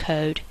promo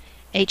code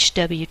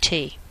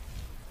HWT.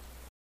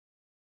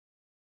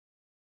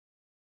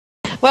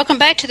 Welcome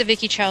back to the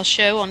Vicki Childs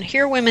Show on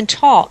Hear Women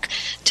Talk.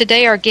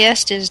 Today our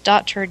guest is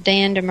Dr.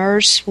 Dan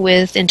Demers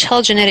with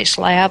Intelligenetics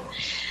Lab,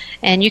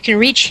 and you can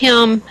reach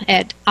him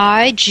at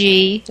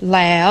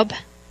iglab.info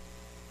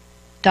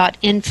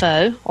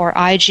or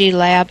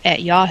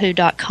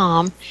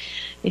iglab@yahoo.com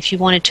if you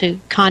wanted to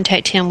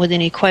contact him with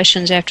any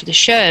questions after the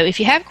show. If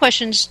you have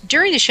questions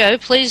during the show,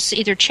 please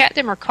either chat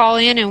them or call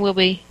in, and we'll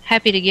be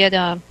happy to get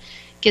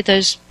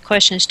those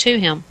questions to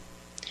him.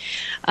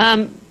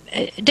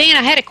 Dan,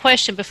 I had a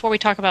question before we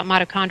talk about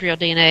mitochondrial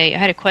DNA. I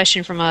had a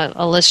question from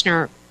a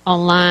listener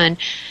online,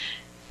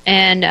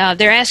 and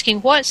they're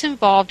asking what's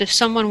involved if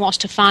someone wants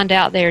to find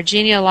out their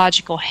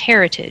genealogical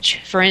heritage.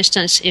 For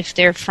instance, if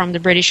they're from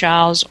the British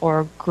Isles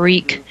or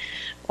Greek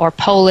or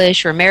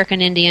Polish or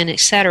American Indian,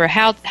 etc.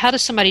 How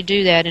does somebody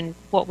do that, and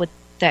what would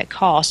that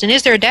cost? And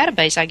is there a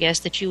database, I guess,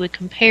 that you would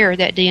compare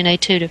that DNA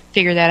to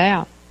figure that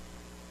out?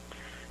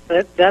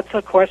 That's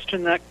a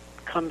question that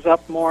comes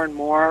up more and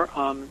more.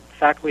 In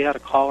fact, we had a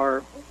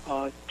caller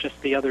just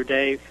the other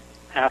day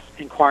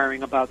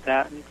inquiring about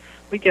that, and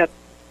we get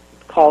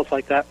calls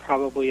like that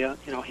probably a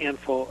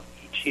handful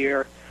each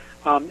year.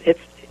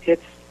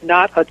 It's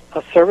not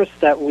a service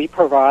that we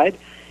provide,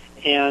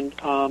 and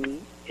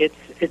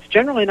it's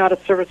generally not a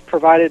service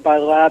provided by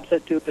labs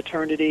that do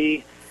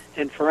paternity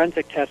and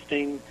forensic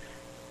testing,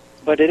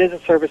 but it is a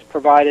service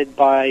provided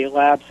by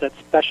labs that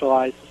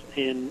specialize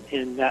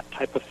in that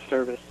type of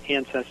service,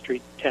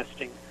 ancestry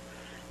testing.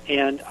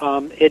 And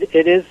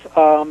it is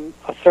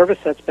a service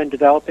that's been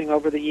developing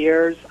over the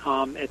years.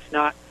 I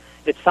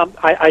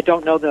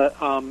don't know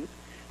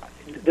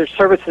there's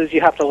services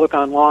you have to look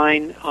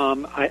online.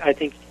 I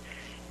think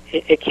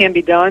it can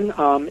be done,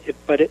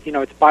 but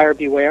it's buyer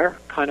beware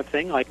kind of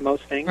thing, like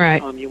most things.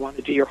 Right. You want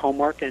to do your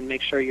homework and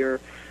make sure you're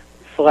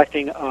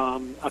selecting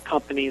a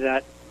company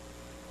that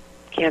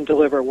can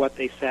deliver what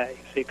they say.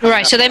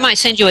 Right, so they might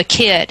send you a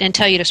kit and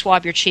tell you to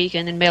swab your cheek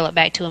and then mail it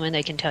back to them, and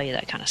they can tell you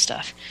that kind of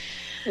stuff.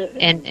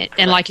 And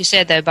like you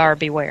said, though, buyer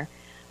beware.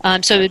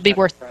 So it'd be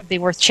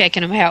worth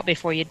checking them out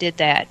before you did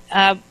that.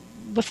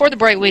 Before the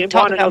break, we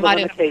talked about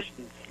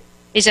limitations.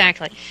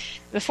 Exactly.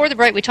 Before the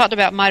break, we talked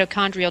about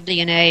mitochondrial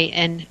DNA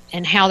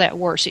and how that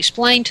works.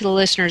 Explain to the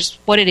listeners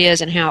what it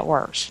is and how it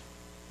works.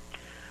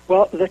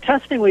 Well, the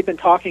testing we've been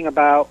talking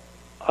about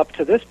up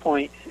to this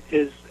point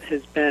has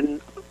been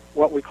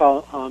what we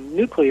call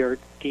nuclear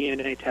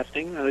DNA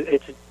testing.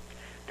 It's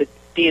the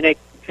DNA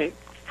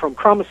from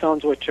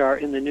chromosomes, which are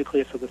in the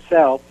nucleus of the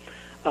cell.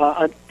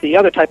 The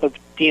other type of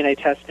DNA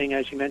testing,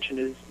 as you mentioned,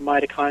 is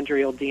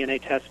mitochondrial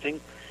DNA testing.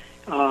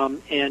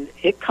 And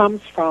it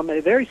comes from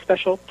a very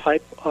special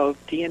type of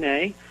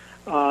DNA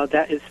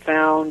that is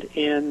found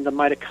in the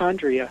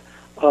mitochondria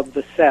of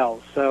the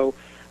cells. So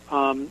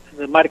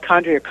the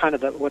mitochondria are kind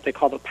of what they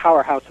call the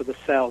powerhouse of the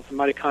cells. The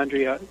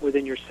mitochondria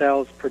within your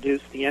cells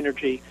produce the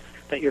energy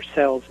that your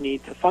cells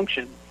need to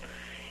function.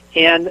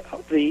 And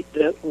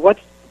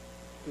what's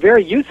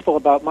very useful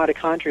about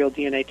mitochondrial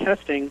DNA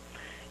testing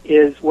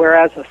is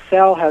whereas a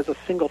cell has a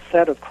single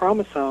set of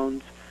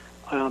chromosomes,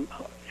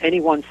 any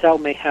one cell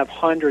may have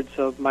hundreds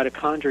of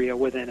mitochondria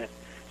within it.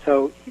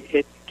 So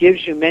it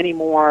gives you many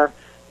more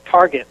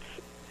targets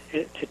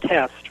to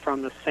test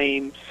from the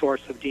same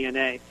source of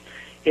DNA.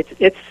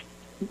 It's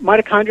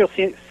mitochondrial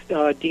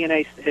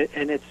DNA,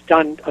 and it's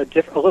done a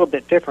little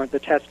bit different. The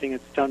testing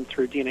is done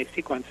through DNA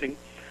sequencing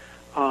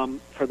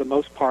for the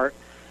most part.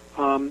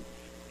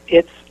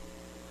 It's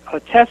a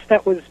test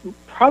that was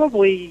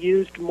probably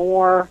used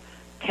more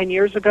 10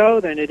 years ago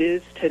than it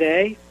is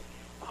today,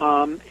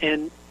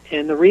 and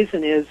the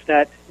reason is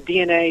that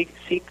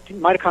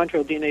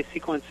mitochondrial DNA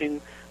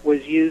sequencing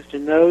was used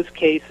in those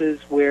cases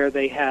where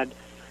they had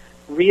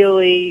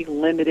really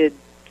limited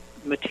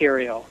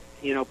material.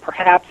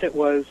 Perhaps it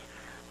was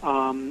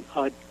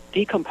a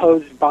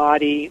decomposed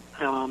body,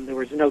 there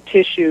was no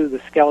tissue, the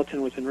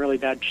skeleton was in really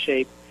bad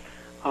shape,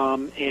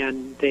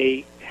 and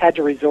they had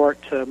to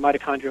resort to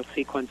mitochondrial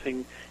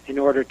sequencing in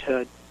order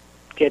to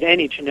get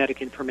any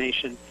genetic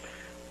information.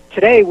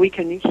 Today, we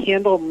can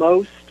handle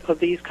most of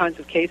these kinds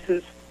of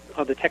cases.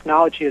 The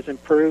technology has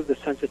improved, the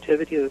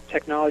sensitivity of the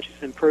technology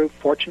has improved,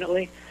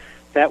 fortunately,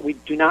 that we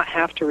do not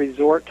have to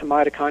resort to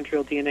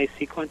mitochondrial DNA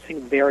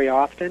sequencing very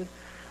often.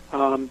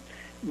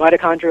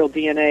 Mitochondrial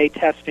DNA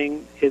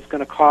testing is going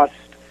to cost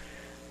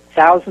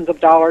thousands of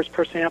dollars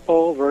per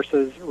sample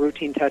versus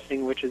routine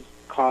testing, which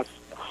costs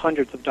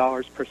hundreds of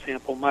dollars per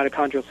sample.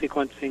 Mitochondrial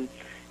sequencing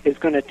is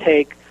going to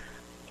take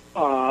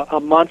a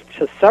month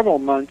to several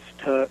months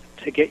to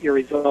get your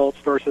results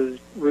versus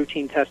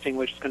routine testing,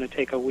 which is going to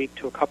take a week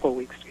to a couple of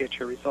weeks to get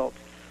your results.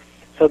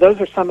 So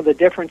those are some of the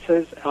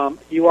differences.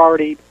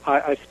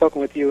 I've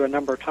spoken with you a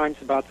number of times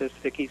about this,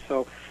 Vicki,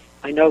 so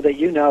I know that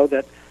you know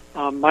that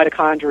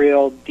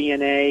mitochondrial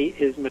DNA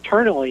is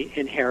maternally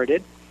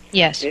inherited.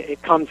 Yes.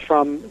 It comes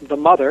from the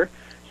mother,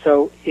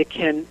 so it's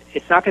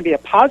not going to be a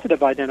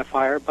positive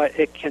identifier, but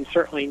it can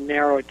certainly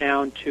narrow it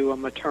down to a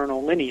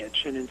maternal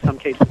lineage, and in some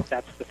cases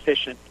that's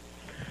sufficient.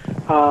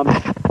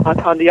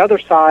 On the other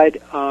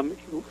side,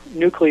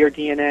 nuclear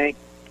DNA,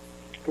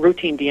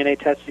 routine DNA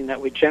testing that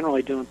we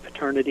generally do in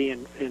paternity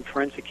and in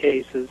forensic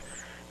cases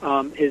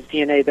is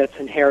DNA that's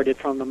inherited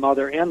from the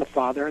mother and the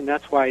father, and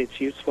that's why it's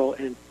useful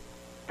in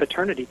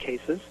paternity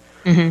cases.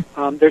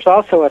 Mm-hmm. There's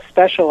also a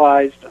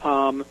specialized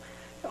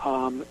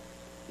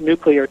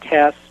nuclear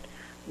test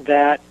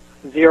that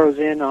zeroes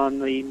in on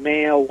the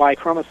male Y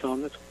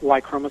chromosome. That's Y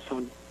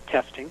chromosome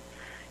testing.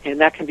 And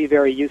that can be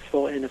very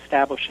useful in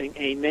establishing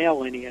a male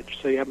lineage.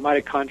 So you have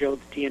mitochondrial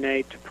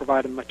DNA to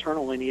provide a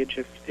maternal lineage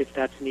if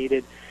that's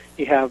needed.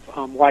 You have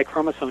Y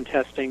chromosome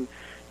testing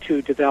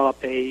to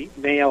develop a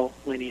male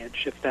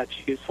lineage if that's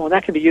useful. And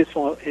that can be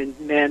useful in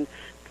men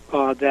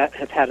that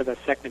have had a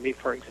vasectomy,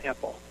 for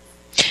example.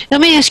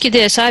 Let me ask you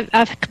this,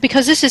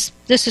 because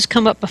this has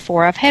come up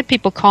before. I've had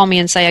people call me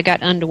and say I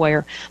got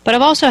underwear, but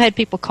I've also had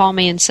people call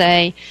me and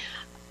say,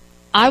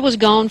 I was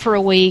gone for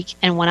a week,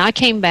 and when I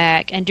came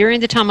back, and during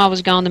the time I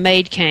was gone, the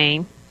maid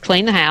came,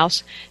 cleaned the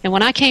house, and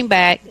when I came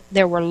back,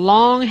 there were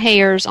long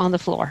hairs on the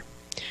floor.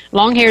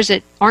 long hairs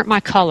that aren't my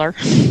color,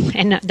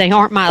 and they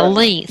aren't my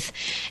length.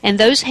 And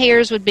those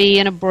hairs would be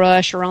in a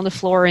brush or on the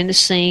floor or in the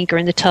sink or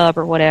in the tub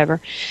or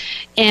whatever.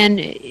 And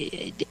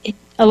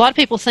a lot of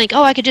people think,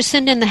 oh, I could just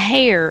send in the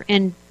hair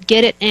and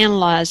get it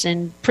analyzed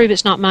and prove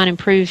it's not mine and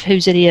prove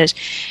whose it is.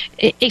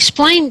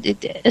 Explain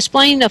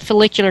a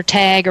follicular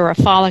tag or a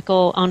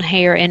follicle on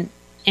hair and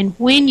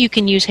when you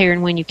can use hair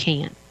and when you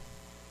can't.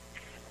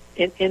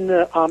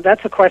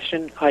 That's a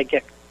question I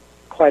get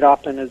quite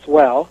often as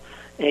well.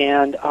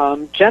 And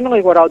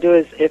generally what I'll do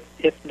is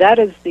if that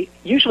is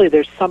usually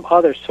there's some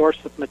other source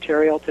of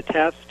material to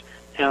test.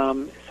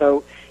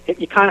 So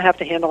you kind of have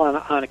to handle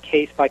on a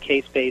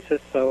case-by-case basis.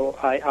 So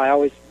I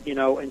always,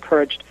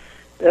 encouraged,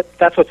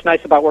 that's what's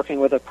nice about working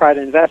with a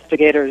private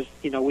investigator is,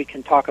 we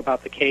can talk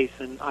about the case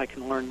and I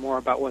can learn more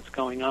about what's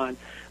going on.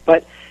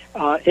 But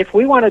if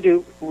we want to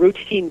do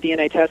routine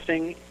DNA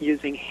testing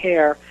using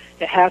hair,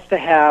 it has to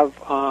have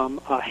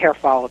a hair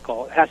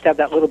follicle. It has to have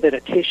that little bit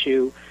of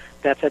tissue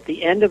that's at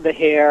the end of the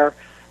hair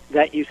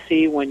that you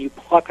see when you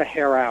pluck a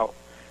hair out.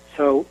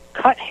 So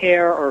cut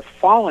hair or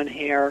fallen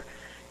hair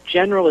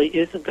generally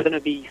isn't going to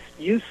be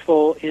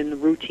useful in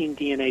routine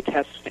DNA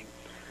testing.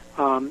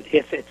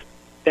 If it's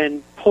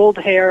been pulled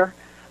hair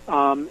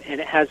and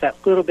it has that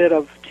little bit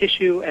of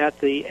tissue at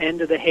the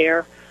end of the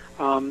hair,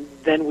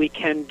 then we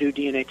can do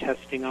DNA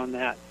testing on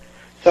that.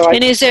 So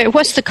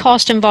what's the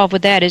cost involved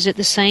with that? Is it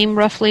the same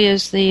roughly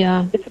as the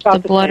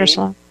blood or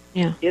something?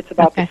 Yeah, it's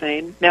about the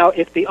same. Now,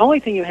 if the only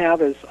thing you have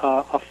is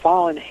a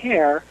fallen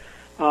hair,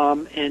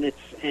 and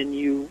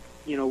you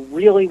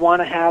really want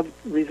to have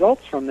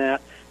results from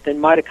that, then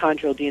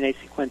mitochondrial DNA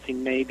sequencing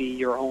may be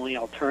your only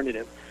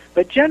alternative.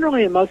 But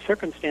generally, in most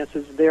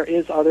circumstances, there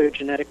is other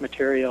genetic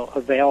material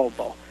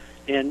available.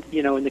 And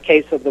in the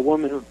case of the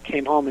woman who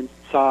came home and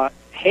saw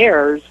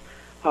hairs,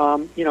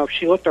 if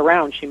she looked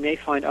around, she may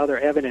find other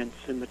evidence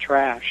in the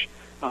trash.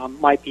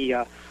 Might be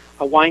a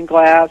wine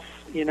glass,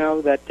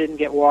 that didn't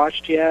get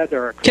washed yet,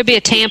 or could be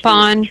a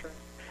tampon.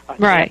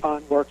 Right.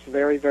 Tampon works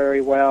very,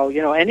 very well.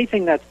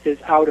 Anything that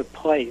is out of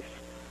place.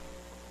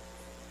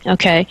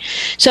 Okay,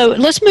 so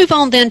let's move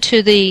on then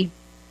to the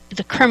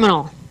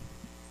criminal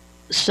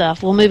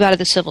stuff. We'll move out of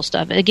the civil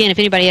stuff. Again, if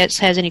anybody else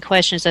has any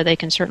questions, though, they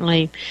can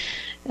certainly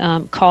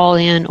call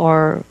in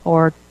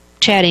or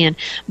chat in.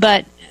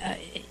 But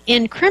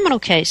in criminal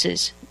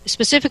cases,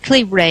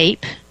 specifically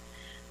rape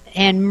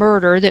and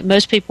murder that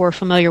most people are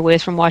familiar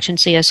with from watching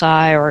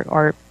CSI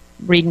or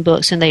reading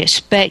books, and they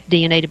expect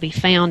DNA to be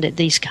found at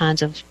these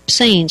kinds of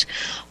scenes.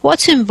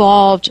 What's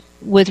involved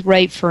with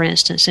rape, for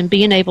instance, and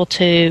being able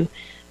to,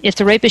 if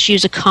the rapist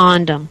used a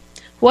condom,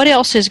 what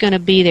else is going to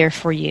be there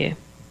for you?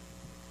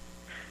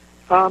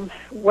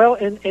 Well,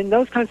 in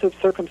those kinds of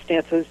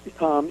circumstances,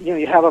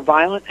 you have a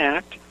violent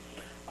act,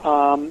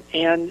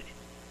 and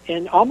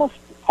almost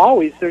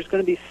always there's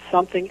going to be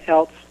something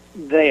else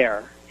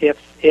there.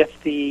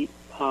 If the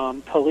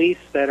police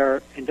that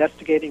are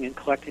investigating and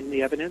collecting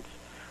the evidence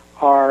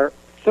are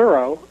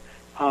thorough,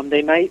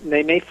 they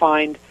may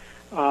find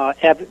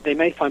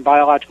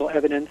biological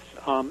evidence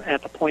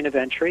at the point of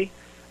entry,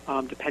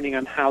 depending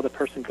on how the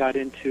person got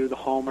into the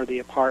home or the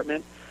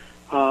apartment.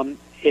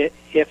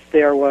 If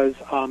there was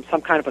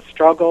some kind of a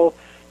struggle,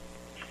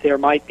 there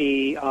might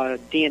be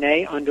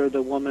DNA under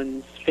the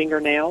woman's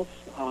fingernails.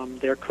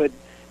 There could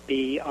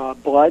be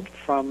blood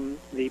from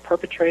the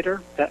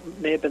perpetrator that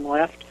may have been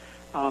left.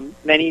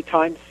 Many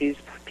times these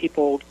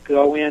people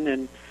go in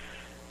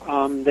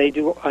and they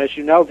do, as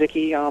you know,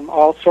 Vicki,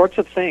 all sorts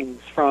of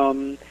things,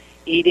 from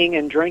eating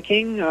and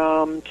drinking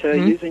to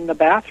using the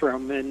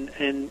bathroom,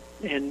 and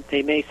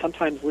they may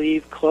sometimes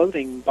leave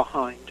clothing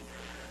behind.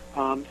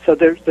 So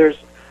there's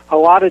a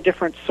lot of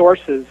different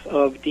sources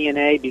of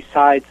DNA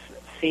besides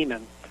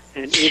semen.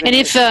 And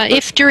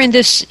if during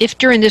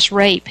this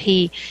rape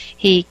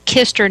he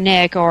kissed her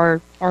neck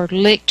or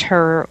licked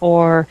her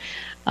or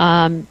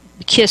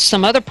kissed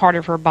some other part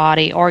of her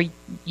body or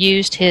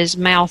used his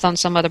mouth on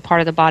some other part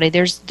of the body,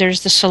 there's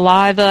the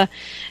saliva,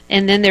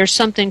 and then there's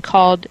something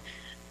called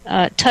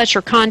touch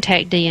or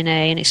contact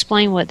DNA. And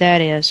explain what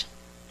that is.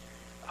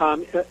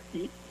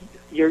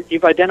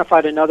 You've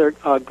identified another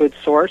good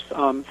source,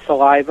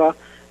 saliva.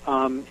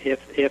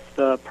 If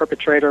the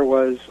perpetrator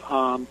was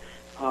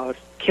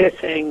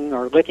kissing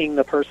or licking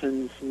the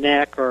person's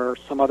neck or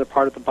some other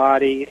part of the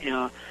body,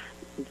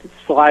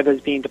 saliva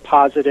is being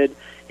deposited,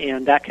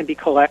 and that can be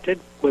collected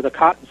with a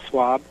cotton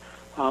swab,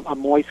 a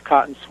moist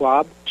cotton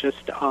swab,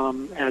 just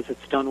as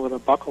it's done with a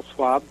buccal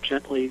swab,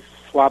 gently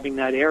swabbing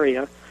that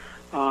area.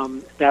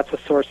 That's a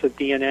source of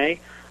DNA.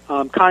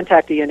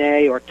 Contact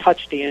DNA or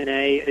touch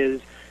DNA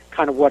is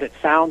kind of what it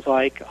sounds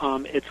like.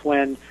 It's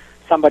when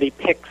somebody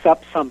picks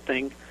up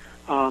something,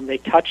 they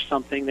touch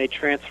something, they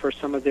transfer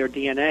some of their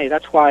DNA.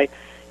 That's why,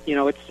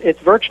 it's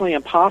virtually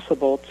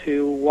impossible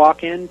to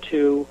walk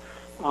into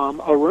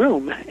a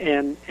room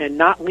and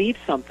not leave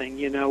something.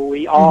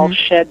 We all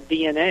shed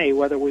DNA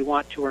whether we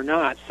want to or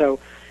not. So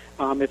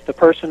if the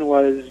person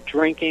was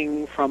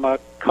drinking from a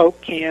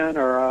Coke can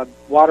or a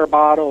water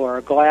bottle or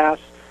a glass,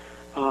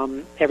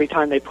 every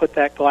time they put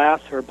that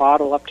glass or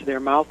bottle up to their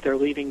mouth, they're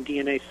leaving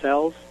DNA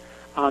cells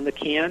on the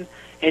can.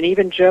 And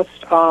even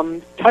just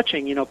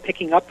touching,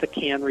 picking up the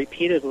can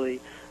repeatedly.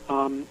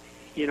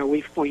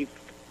 We've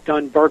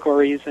done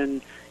burglaries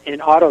and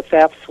auto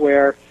thefts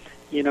where,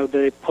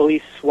 the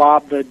police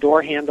swab the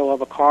door handle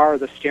of a car or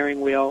the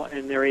steering wheel,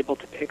 and they're able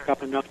to pick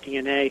up enough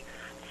DNA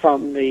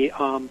from the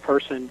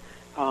person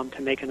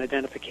to make an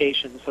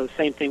identification. So the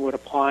same thing would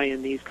apply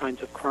in these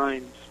kinds of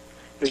crimes.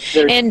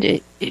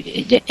 And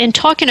in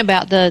talking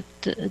about the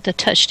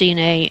touch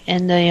DNA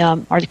and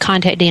the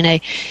contact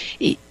DNA,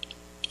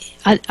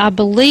 I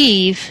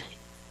believe,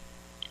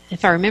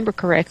 if I remember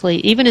correctly,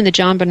 even in the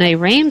John Benet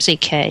Ramsey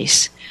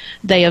case,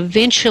 they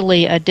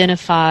eventually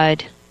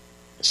identified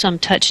some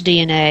touch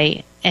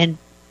DNA and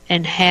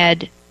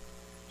had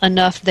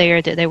enough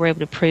there that they were able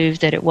to prove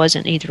that it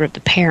wasn't either of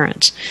the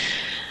parents.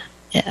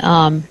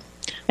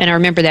 And I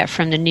remember that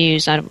from the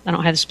news. I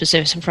don't have the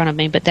specifics in front of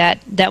me, but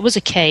that was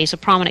a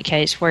prominent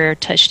case where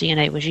touch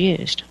DNA was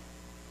used.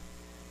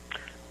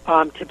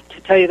 To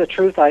tell you the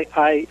truth,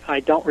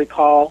 I don't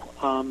recall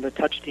the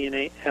touch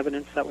DNA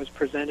evidence that was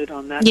presented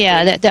on that.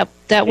 Yeah, case.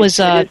 that was,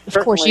 of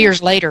course,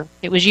 years later.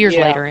 It was years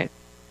later.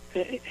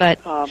 But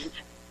I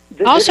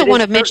also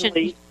want to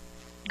mention...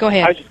 Go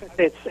ahead. I was just going to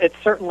say it's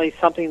certainly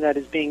something that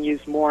is being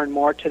used more and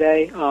more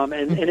today,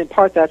 and in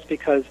part that's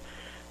because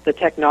the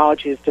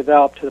technology has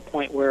developed to the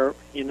point where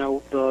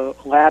the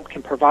lab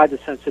can provide the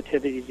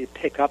sensitivity to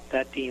pick up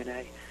that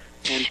DNA,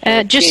 and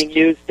so it's being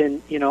used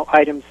in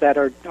items that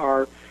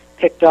are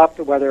picked up,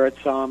 whether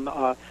it's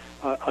a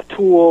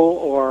tool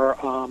or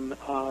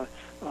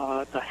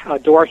a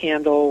door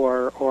handle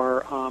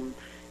or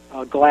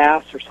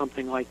glass or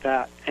something like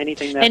that.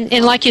 Anything that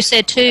and like you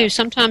said too,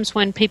 sometimes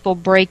when people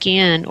break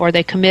in or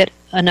they commit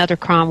another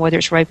crime, whether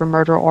it's rape or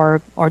murder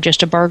or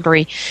just a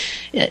burglary,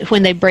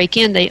 when they break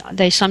in,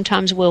 they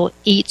sometimes will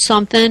eat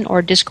something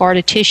or discard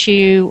a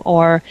tissue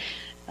or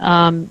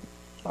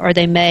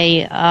they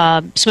may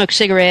smoke a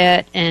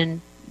cigarette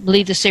and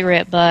leave the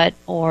cigarette butt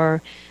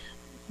or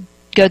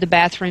go to the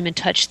bathroom and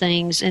touch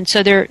things. And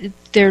so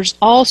there's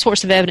all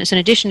sorts of evidence in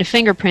addition to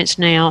fingerprints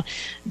now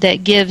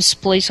that gives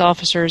police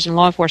officers and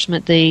law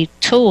enforcement the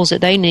tools that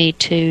they need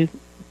to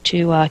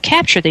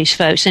capture these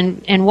folks.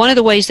 And one of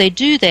the ways they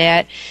do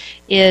that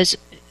is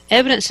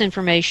evidence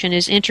information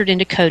is entered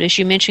into CODIS.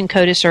 You mentioned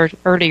CODIS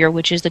earlier,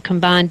 which is the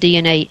Combined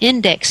DNA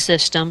Index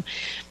System.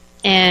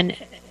 And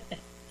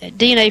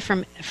DNA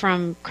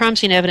from crime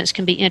scene evidence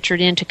can be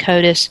entered into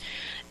CODIS.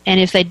 And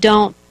if they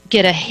don't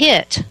get a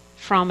hit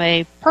from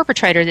a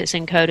perpetrator that's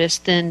in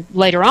CODIS, then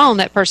later on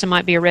that person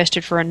might be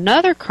arrested for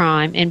another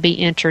crime and be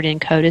entered in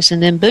CODIS,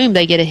 and then boom,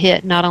 they get a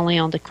hit not only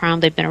on the crime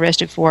they've been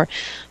arrested for,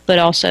 but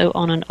also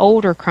on an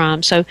older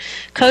crime. So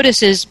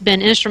CODIS has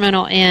been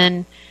instrumental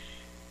in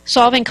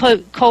solving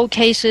cold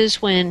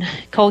cases when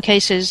cold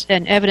cases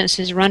and evidence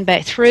is run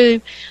back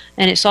through,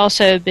 and it's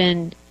also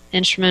been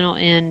instrumental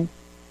in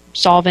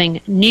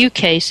solving new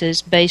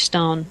cases based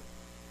on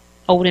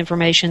old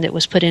information that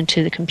was put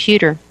into the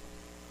computer.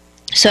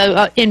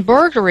 So in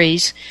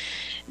burglaries,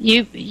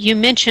 you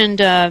mentioned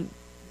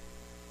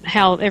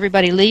how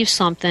everybody leaves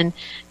something,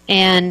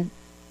 and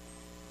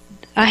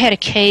I had a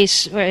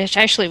case where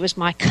actually it was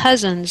my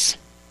cousin's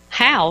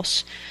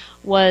house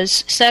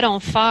was set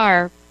on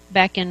fire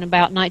back in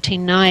about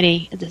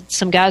 1990.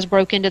 Some guys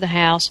broke into the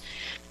house.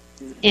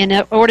 In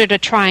order to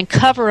try and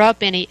cover up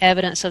any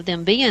evidence of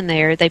them being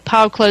there, they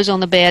piled clothes on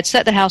the bed,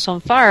 set the house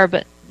on fire,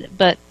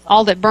 but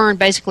all that burned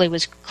basically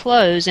was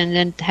clothes and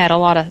then had a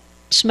lot of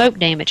smoke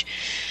damage.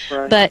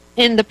 Right. But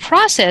in the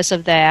process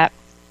of that,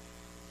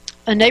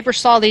 a neighbor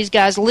saw these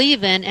guys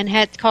leaving and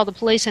had to call the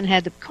police and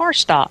had the car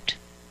stopped.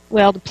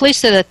 Well, the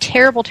police did a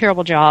terrible,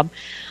 terrible job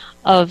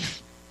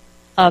of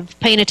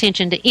paying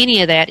attention to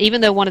any of that,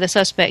 even though one of the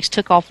suspects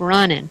took off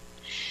running.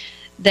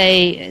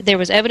 There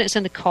was evidence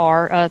in the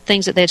car,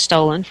 things that they had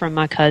stolen from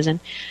my cousin,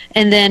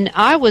 and then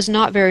I was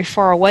not very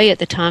far away at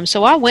the time,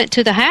 so I went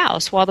to the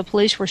house while the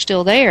police were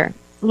still there.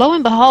 Lo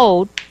and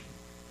behold,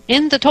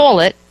 in the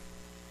toilet,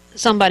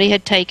 somebody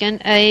had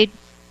taken a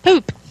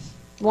poop,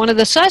 one of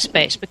the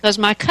suspects, because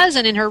my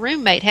cousin and her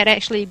roommate had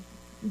actually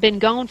been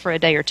gone for a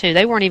day or two.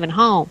 They weren't even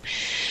home.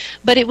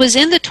 But it was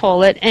in the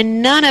toilet,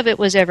 and none of it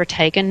was ever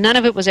taken. None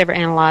of it was ever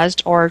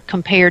analyzed or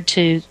compared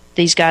to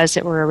these guys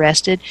that were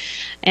arrested.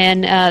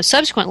 And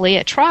subsequently,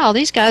 at trial,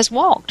 these guys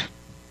walked.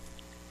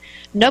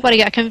 Nobody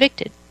got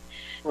convicted.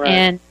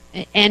 Right.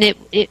 And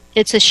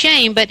it's a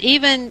shame, but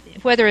even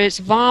whether it's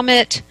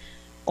vomit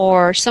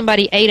or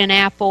somebody ate an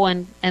apple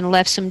and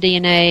left some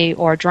DNA,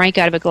 or drank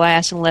out of a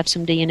glass and left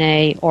some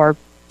DNA, or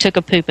took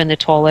a poop in the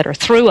toilet, or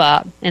threw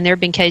up, and there have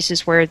been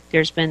cases where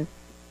there's been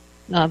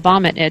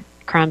vomit at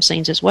crime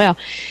scenes as well.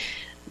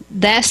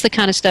 That's the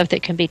kind of stuff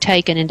that can be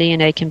taken and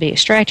DNA can be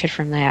extracted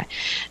from that.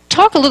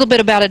 Talk a little bit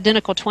about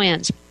identical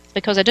twins,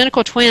 because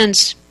identical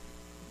twins,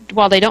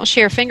 while they don't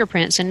share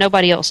fingerprints and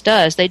nobody else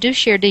does, they do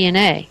share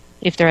DNA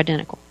if they're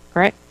identical,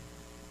 correct?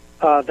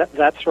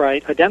 That's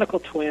right. Identical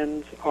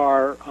twins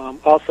are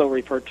also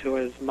referred to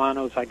as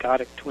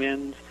monozygotic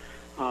twins.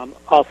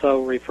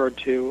 also referred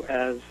to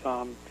as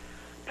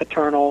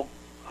paternal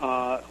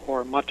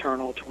or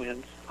maternal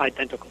twins,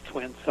 identical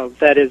twins. So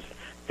that is,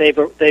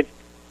 they've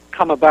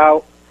come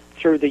about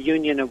through the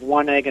union of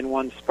one egg and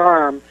one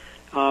sperm,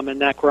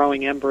 and that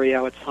growing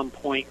embryo at some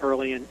point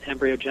early in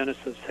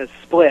embryogenesis has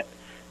split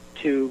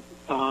to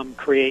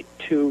create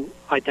two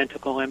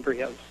identical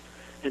embryos.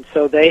 And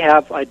so they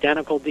have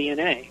identical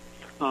DNA.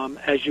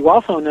 As you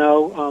also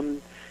know,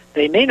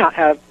 they may not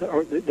have,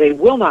 or they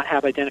will not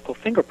have identical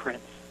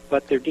fingerprints,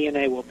 but their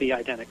DNA will be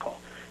identical.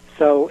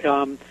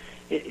 So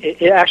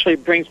it actually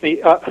brings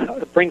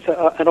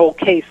an old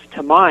case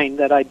to mind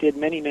that I did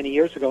many, many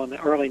years ago in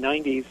the early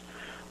 90s.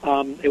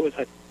 It was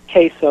a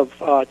case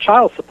of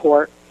child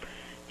support,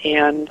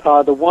 and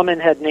the woman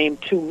had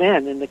named two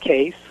men in the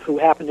case who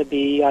happened to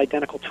be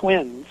identical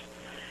twins,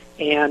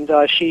 and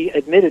she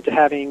admitted to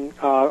having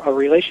a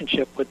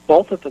relationship with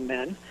both of the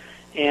men.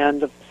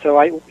 And so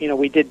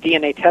we did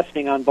DNA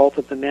testing on both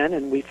of the men,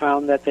 and we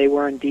found that they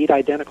were indeed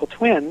identical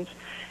twins,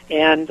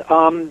 and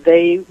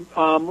they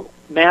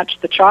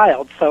matched the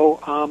child. So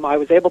I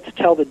was able to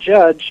tell the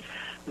judge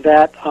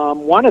that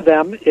one of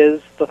them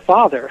is the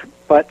father,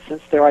 but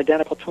since they're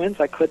identical twins,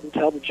 I couldn't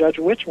tell the judge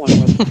which one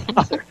was the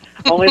father,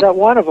 only that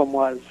one of them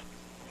was.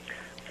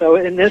 So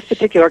in this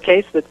particular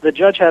case, the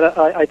judge had,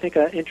 I think,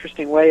 an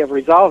interesting way of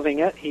resolving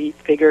it. He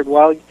figured,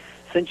 well,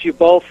 since you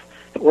both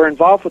were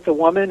involved with the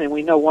woman, and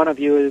we know one of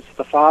you is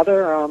the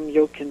father,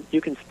 you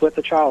can split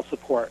the child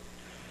support.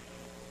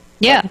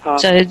 Yeah.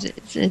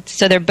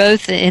 So they're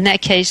both in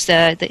that case.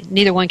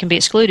 Neither one can be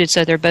excluded,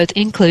 so they're both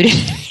included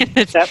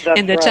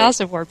in the child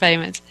support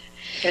payments.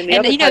 And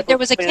there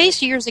was a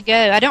case years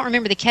ago. I don't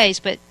remember the case,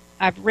 but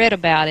I've read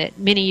about it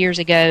many years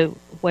ago,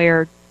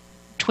 where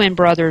twin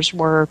brothers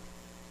were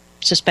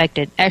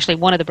suspected. Actually,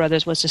 one of the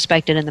brothers was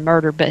suspected in the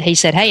murder, but he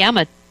said, "Hey, I'm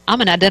an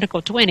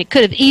identical twin. It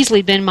could have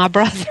easily been my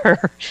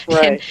brother."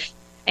 Right.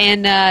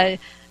 and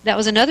that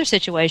was another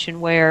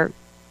situation where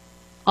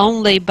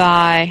only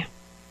by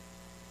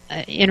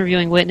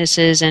interviewing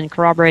witnesses and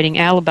corroborating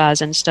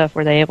alibis and stuff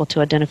were they able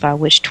to identify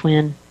which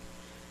twin.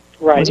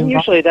 Right, and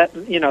usually that's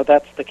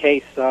the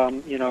case.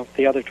 If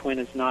the other twin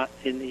is not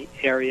in the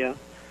area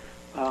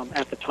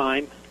at the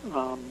time.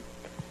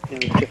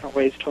 There's different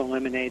ways to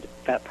eliminate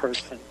that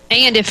person.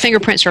 And if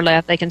fingerprints are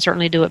left, they can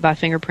certainly do it by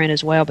fingerprint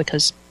as well,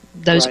 because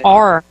those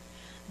right.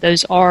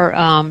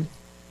 are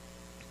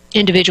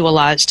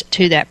individualized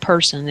to that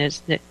person.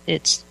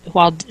 It's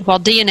while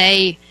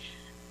DNA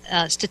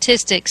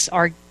statistics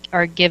are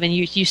given,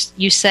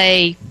 you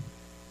say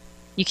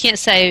you can't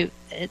say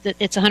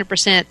it's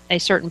 100% a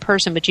certain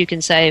person, but you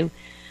can say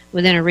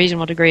within a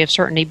reasonable degree of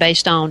certainty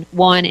based on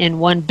 1 in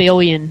 1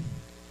 billion.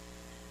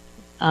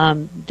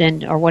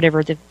 Then, or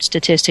whatever the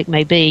statistic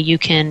may be, you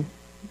can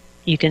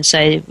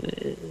say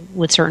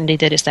with certainty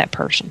that it's that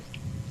person.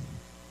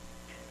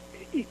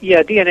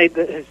 Yeah, DNA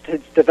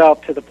has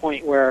developed to the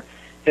point where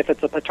if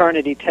it's a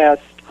paternity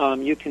test,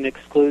 you can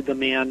exclude the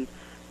man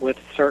with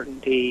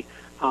certainty,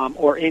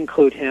 or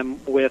include him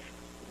with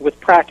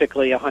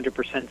practically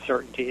 100%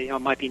 certainty. It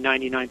might be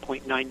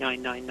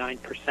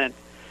 99.9999%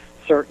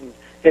 certain.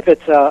 If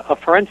it's a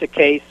forensic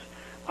case,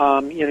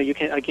 you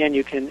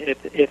can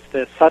if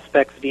the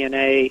suspect's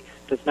DNA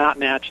does not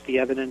match the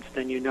evidence,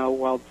 then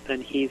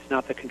then he's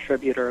not the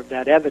contributor of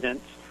that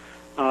evidence.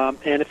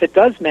 And if it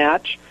does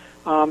match,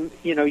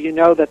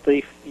 that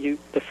the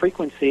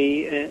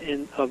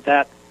frequency of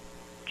that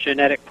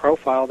genetic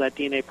profile, that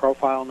DNA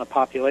profile in the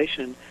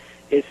population,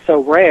 is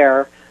so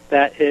rare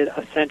that it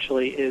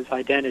essentially is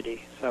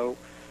identity. So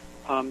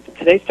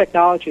today's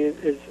technology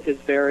is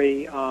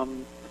very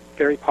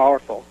very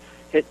powerful.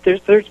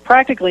 There's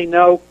practically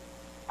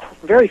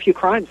very few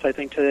crimes, I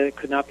think, that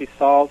could not be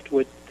solved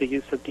with the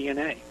use of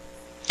DNA.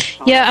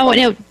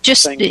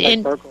 Just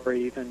in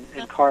burglary, even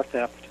and car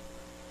theft.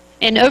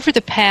 And over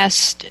the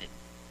past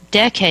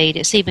decade,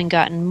 it's even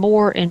gotten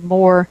more and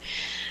more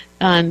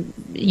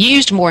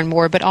used more and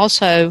more, but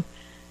also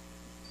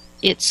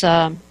it's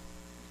more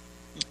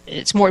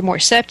and more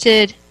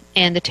accepted,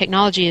 and the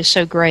technology is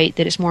so great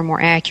that it's more and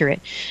more accurate.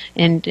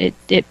 And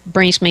it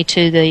brings me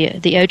to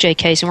the O.J.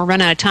 case, and we're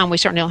running out of time. We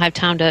certainly don't have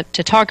time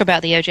to talk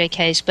about the O.J.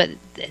 case, but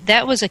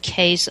that was a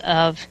case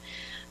of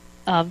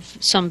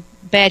some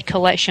bad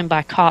collection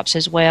by cops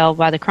as well,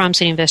 by the crime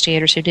scene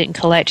investigators who didn't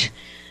collect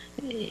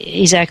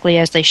exactly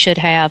as they should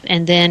have,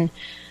 and then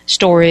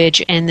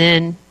storage, and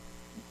then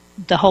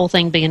the whole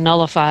thing being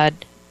nullified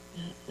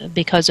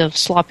because of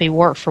sloppy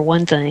work, for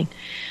one thing.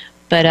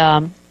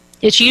 But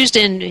it's used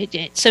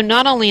so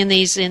not only in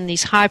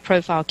these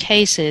high-profile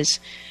cases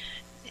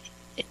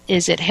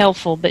is it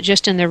helpful, but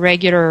just in the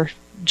regular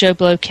Joe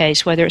Blow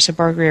case, whether it's a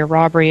burglary, a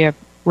robbery, a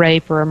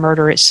rape, or a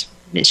murder, it's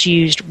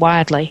used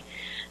widely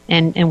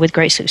and with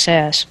great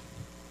success.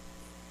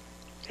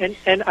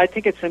 And I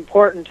think it's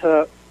important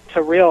to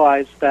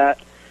realize that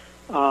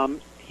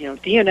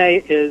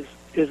DNA is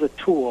a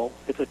tool.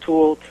 It's a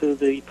tool to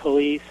the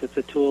police. It's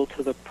a tool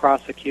to the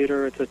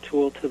prosecutor. It's a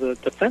tool to the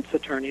defense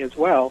attorney as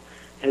well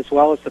as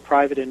the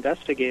private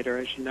investigator,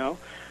 as you know.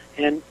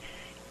 And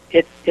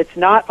it's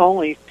not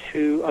only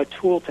a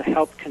tool to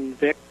help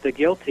convict the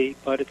guilty,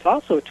 but it's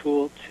also a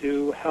tool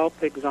to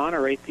help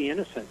exonerate the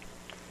innocent,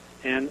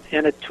 and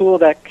a tool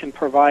that can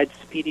provide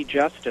speedy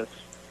justice.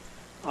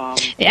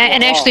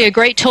 And actually a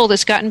great tool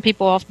that's gotten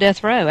people off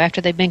death row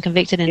after they've been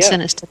convicted and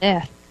sentenced to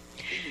death.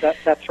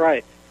 That's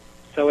right.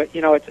 So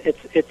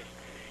it's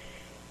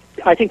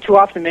I think too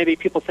often maybe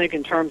people think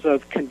in terms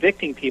of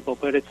convicting people,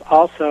 but it's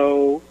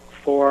also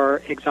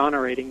for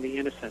exonerating the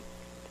innocent.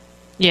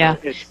 Yeah.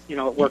 It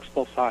works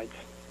both sides.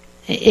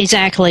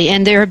 Exactly.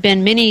 And there have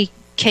been many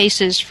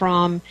cases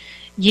from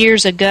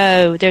years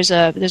ago. There's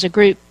a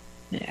group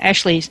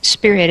actually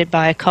spearheaded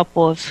by a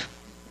couple of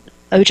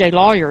OJ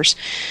lawyers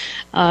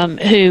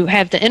who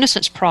have the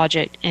Innocence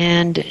Project,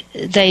 and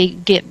they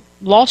get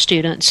law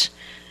students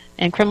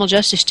and criminal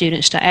justice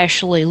students to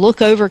actually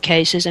look over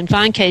cases and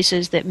find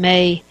cases that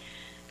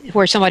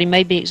where somebody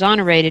may be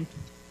exonerated.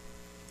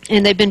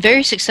 And they've been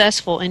very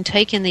successful in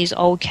taking these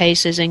old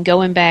cases and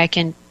going back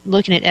and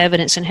looking at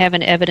evidence and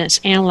having evidence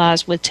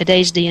analyzed with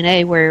today's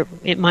DNA, where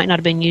it might not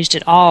have been used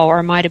at all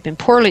or might have been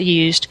poorly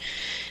used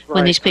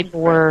when these people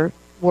were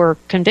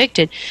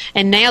convicted.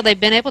 And now they've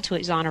been able to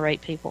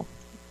exonerate people.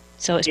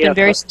 So it's been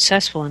very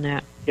successful in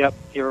that. Yep,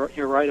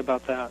 you're right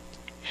about that.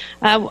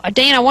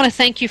 Dan, I want to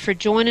thank you for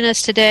joining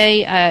us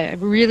today. I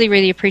really,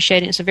 really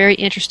appreciate it. It's a very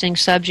interesting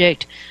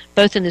subject,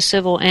 both in the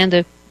civil and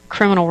the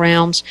criminal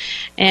realms.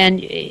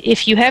 And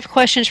if you have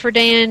questions for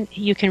Dan,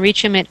 you can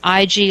reach him at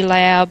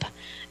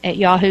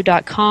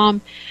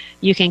iglab@yahoo.com.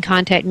 You can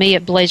contact me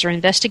at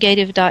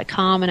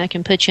blazerinvestigative.com, and I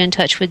can put you in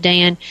touch with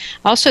Dan.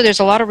 Also, there's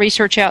a lot of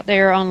research out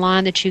there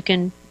online that you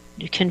can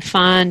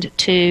find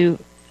to.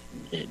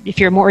 If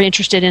you're more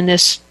interested in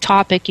this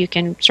topic, you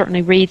can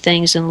certainly read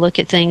things and look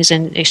at things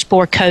and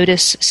explore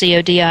CODIS,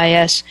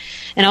 CODIS,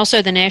 and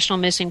also the National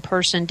Missing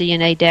Person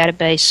DNA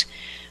Database,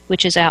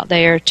 which is out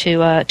there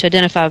to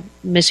identify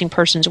missing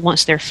persons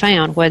once they're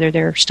found, whether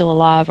they're still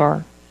alive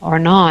or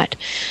not.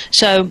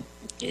 So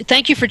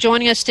thank you for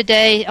joining us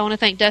today. I want to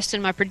thank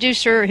Dustin, my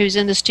producer, who's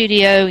in the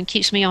studio and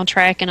keeps me on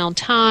track and on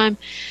time.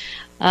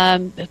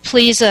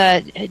 Please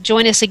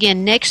join us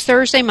again next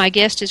Thursday. My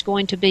guest is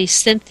going to be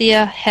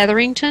Cynthia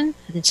Hetherington.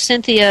 And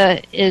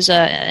Cynthia is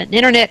an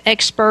Internet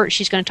expert.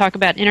 She's going to talk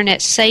about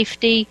Internet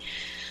safety,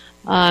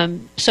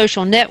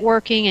 social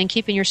networking and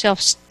keeping yourself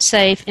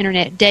safe,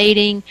 Internet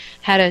dating,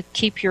 how to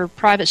keep your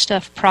private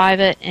stuff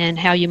private, and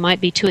how you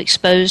might be too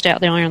exposed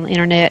out there on the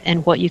Internet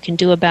and what you can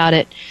do about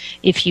it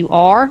if you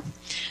are.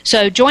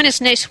 So join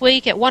us next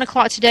week at 1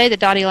 o'clock today. The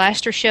Dottie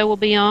Laster Show will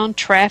be on,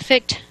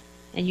 Trafficked.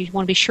 And you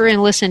want to be sure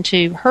and listen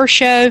to her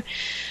show.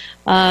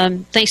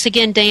 Thanks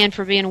again, Dan,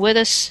 for being with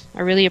us.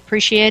 I really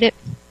appreciate it.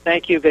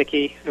 Thank you,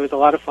 Vicki. It was a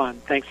lot of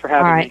fun. Thanks for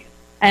having me.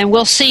 And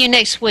we'll see you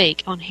next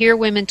week on Hear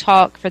Women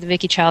Talk for the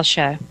Vicki Childs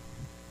Show.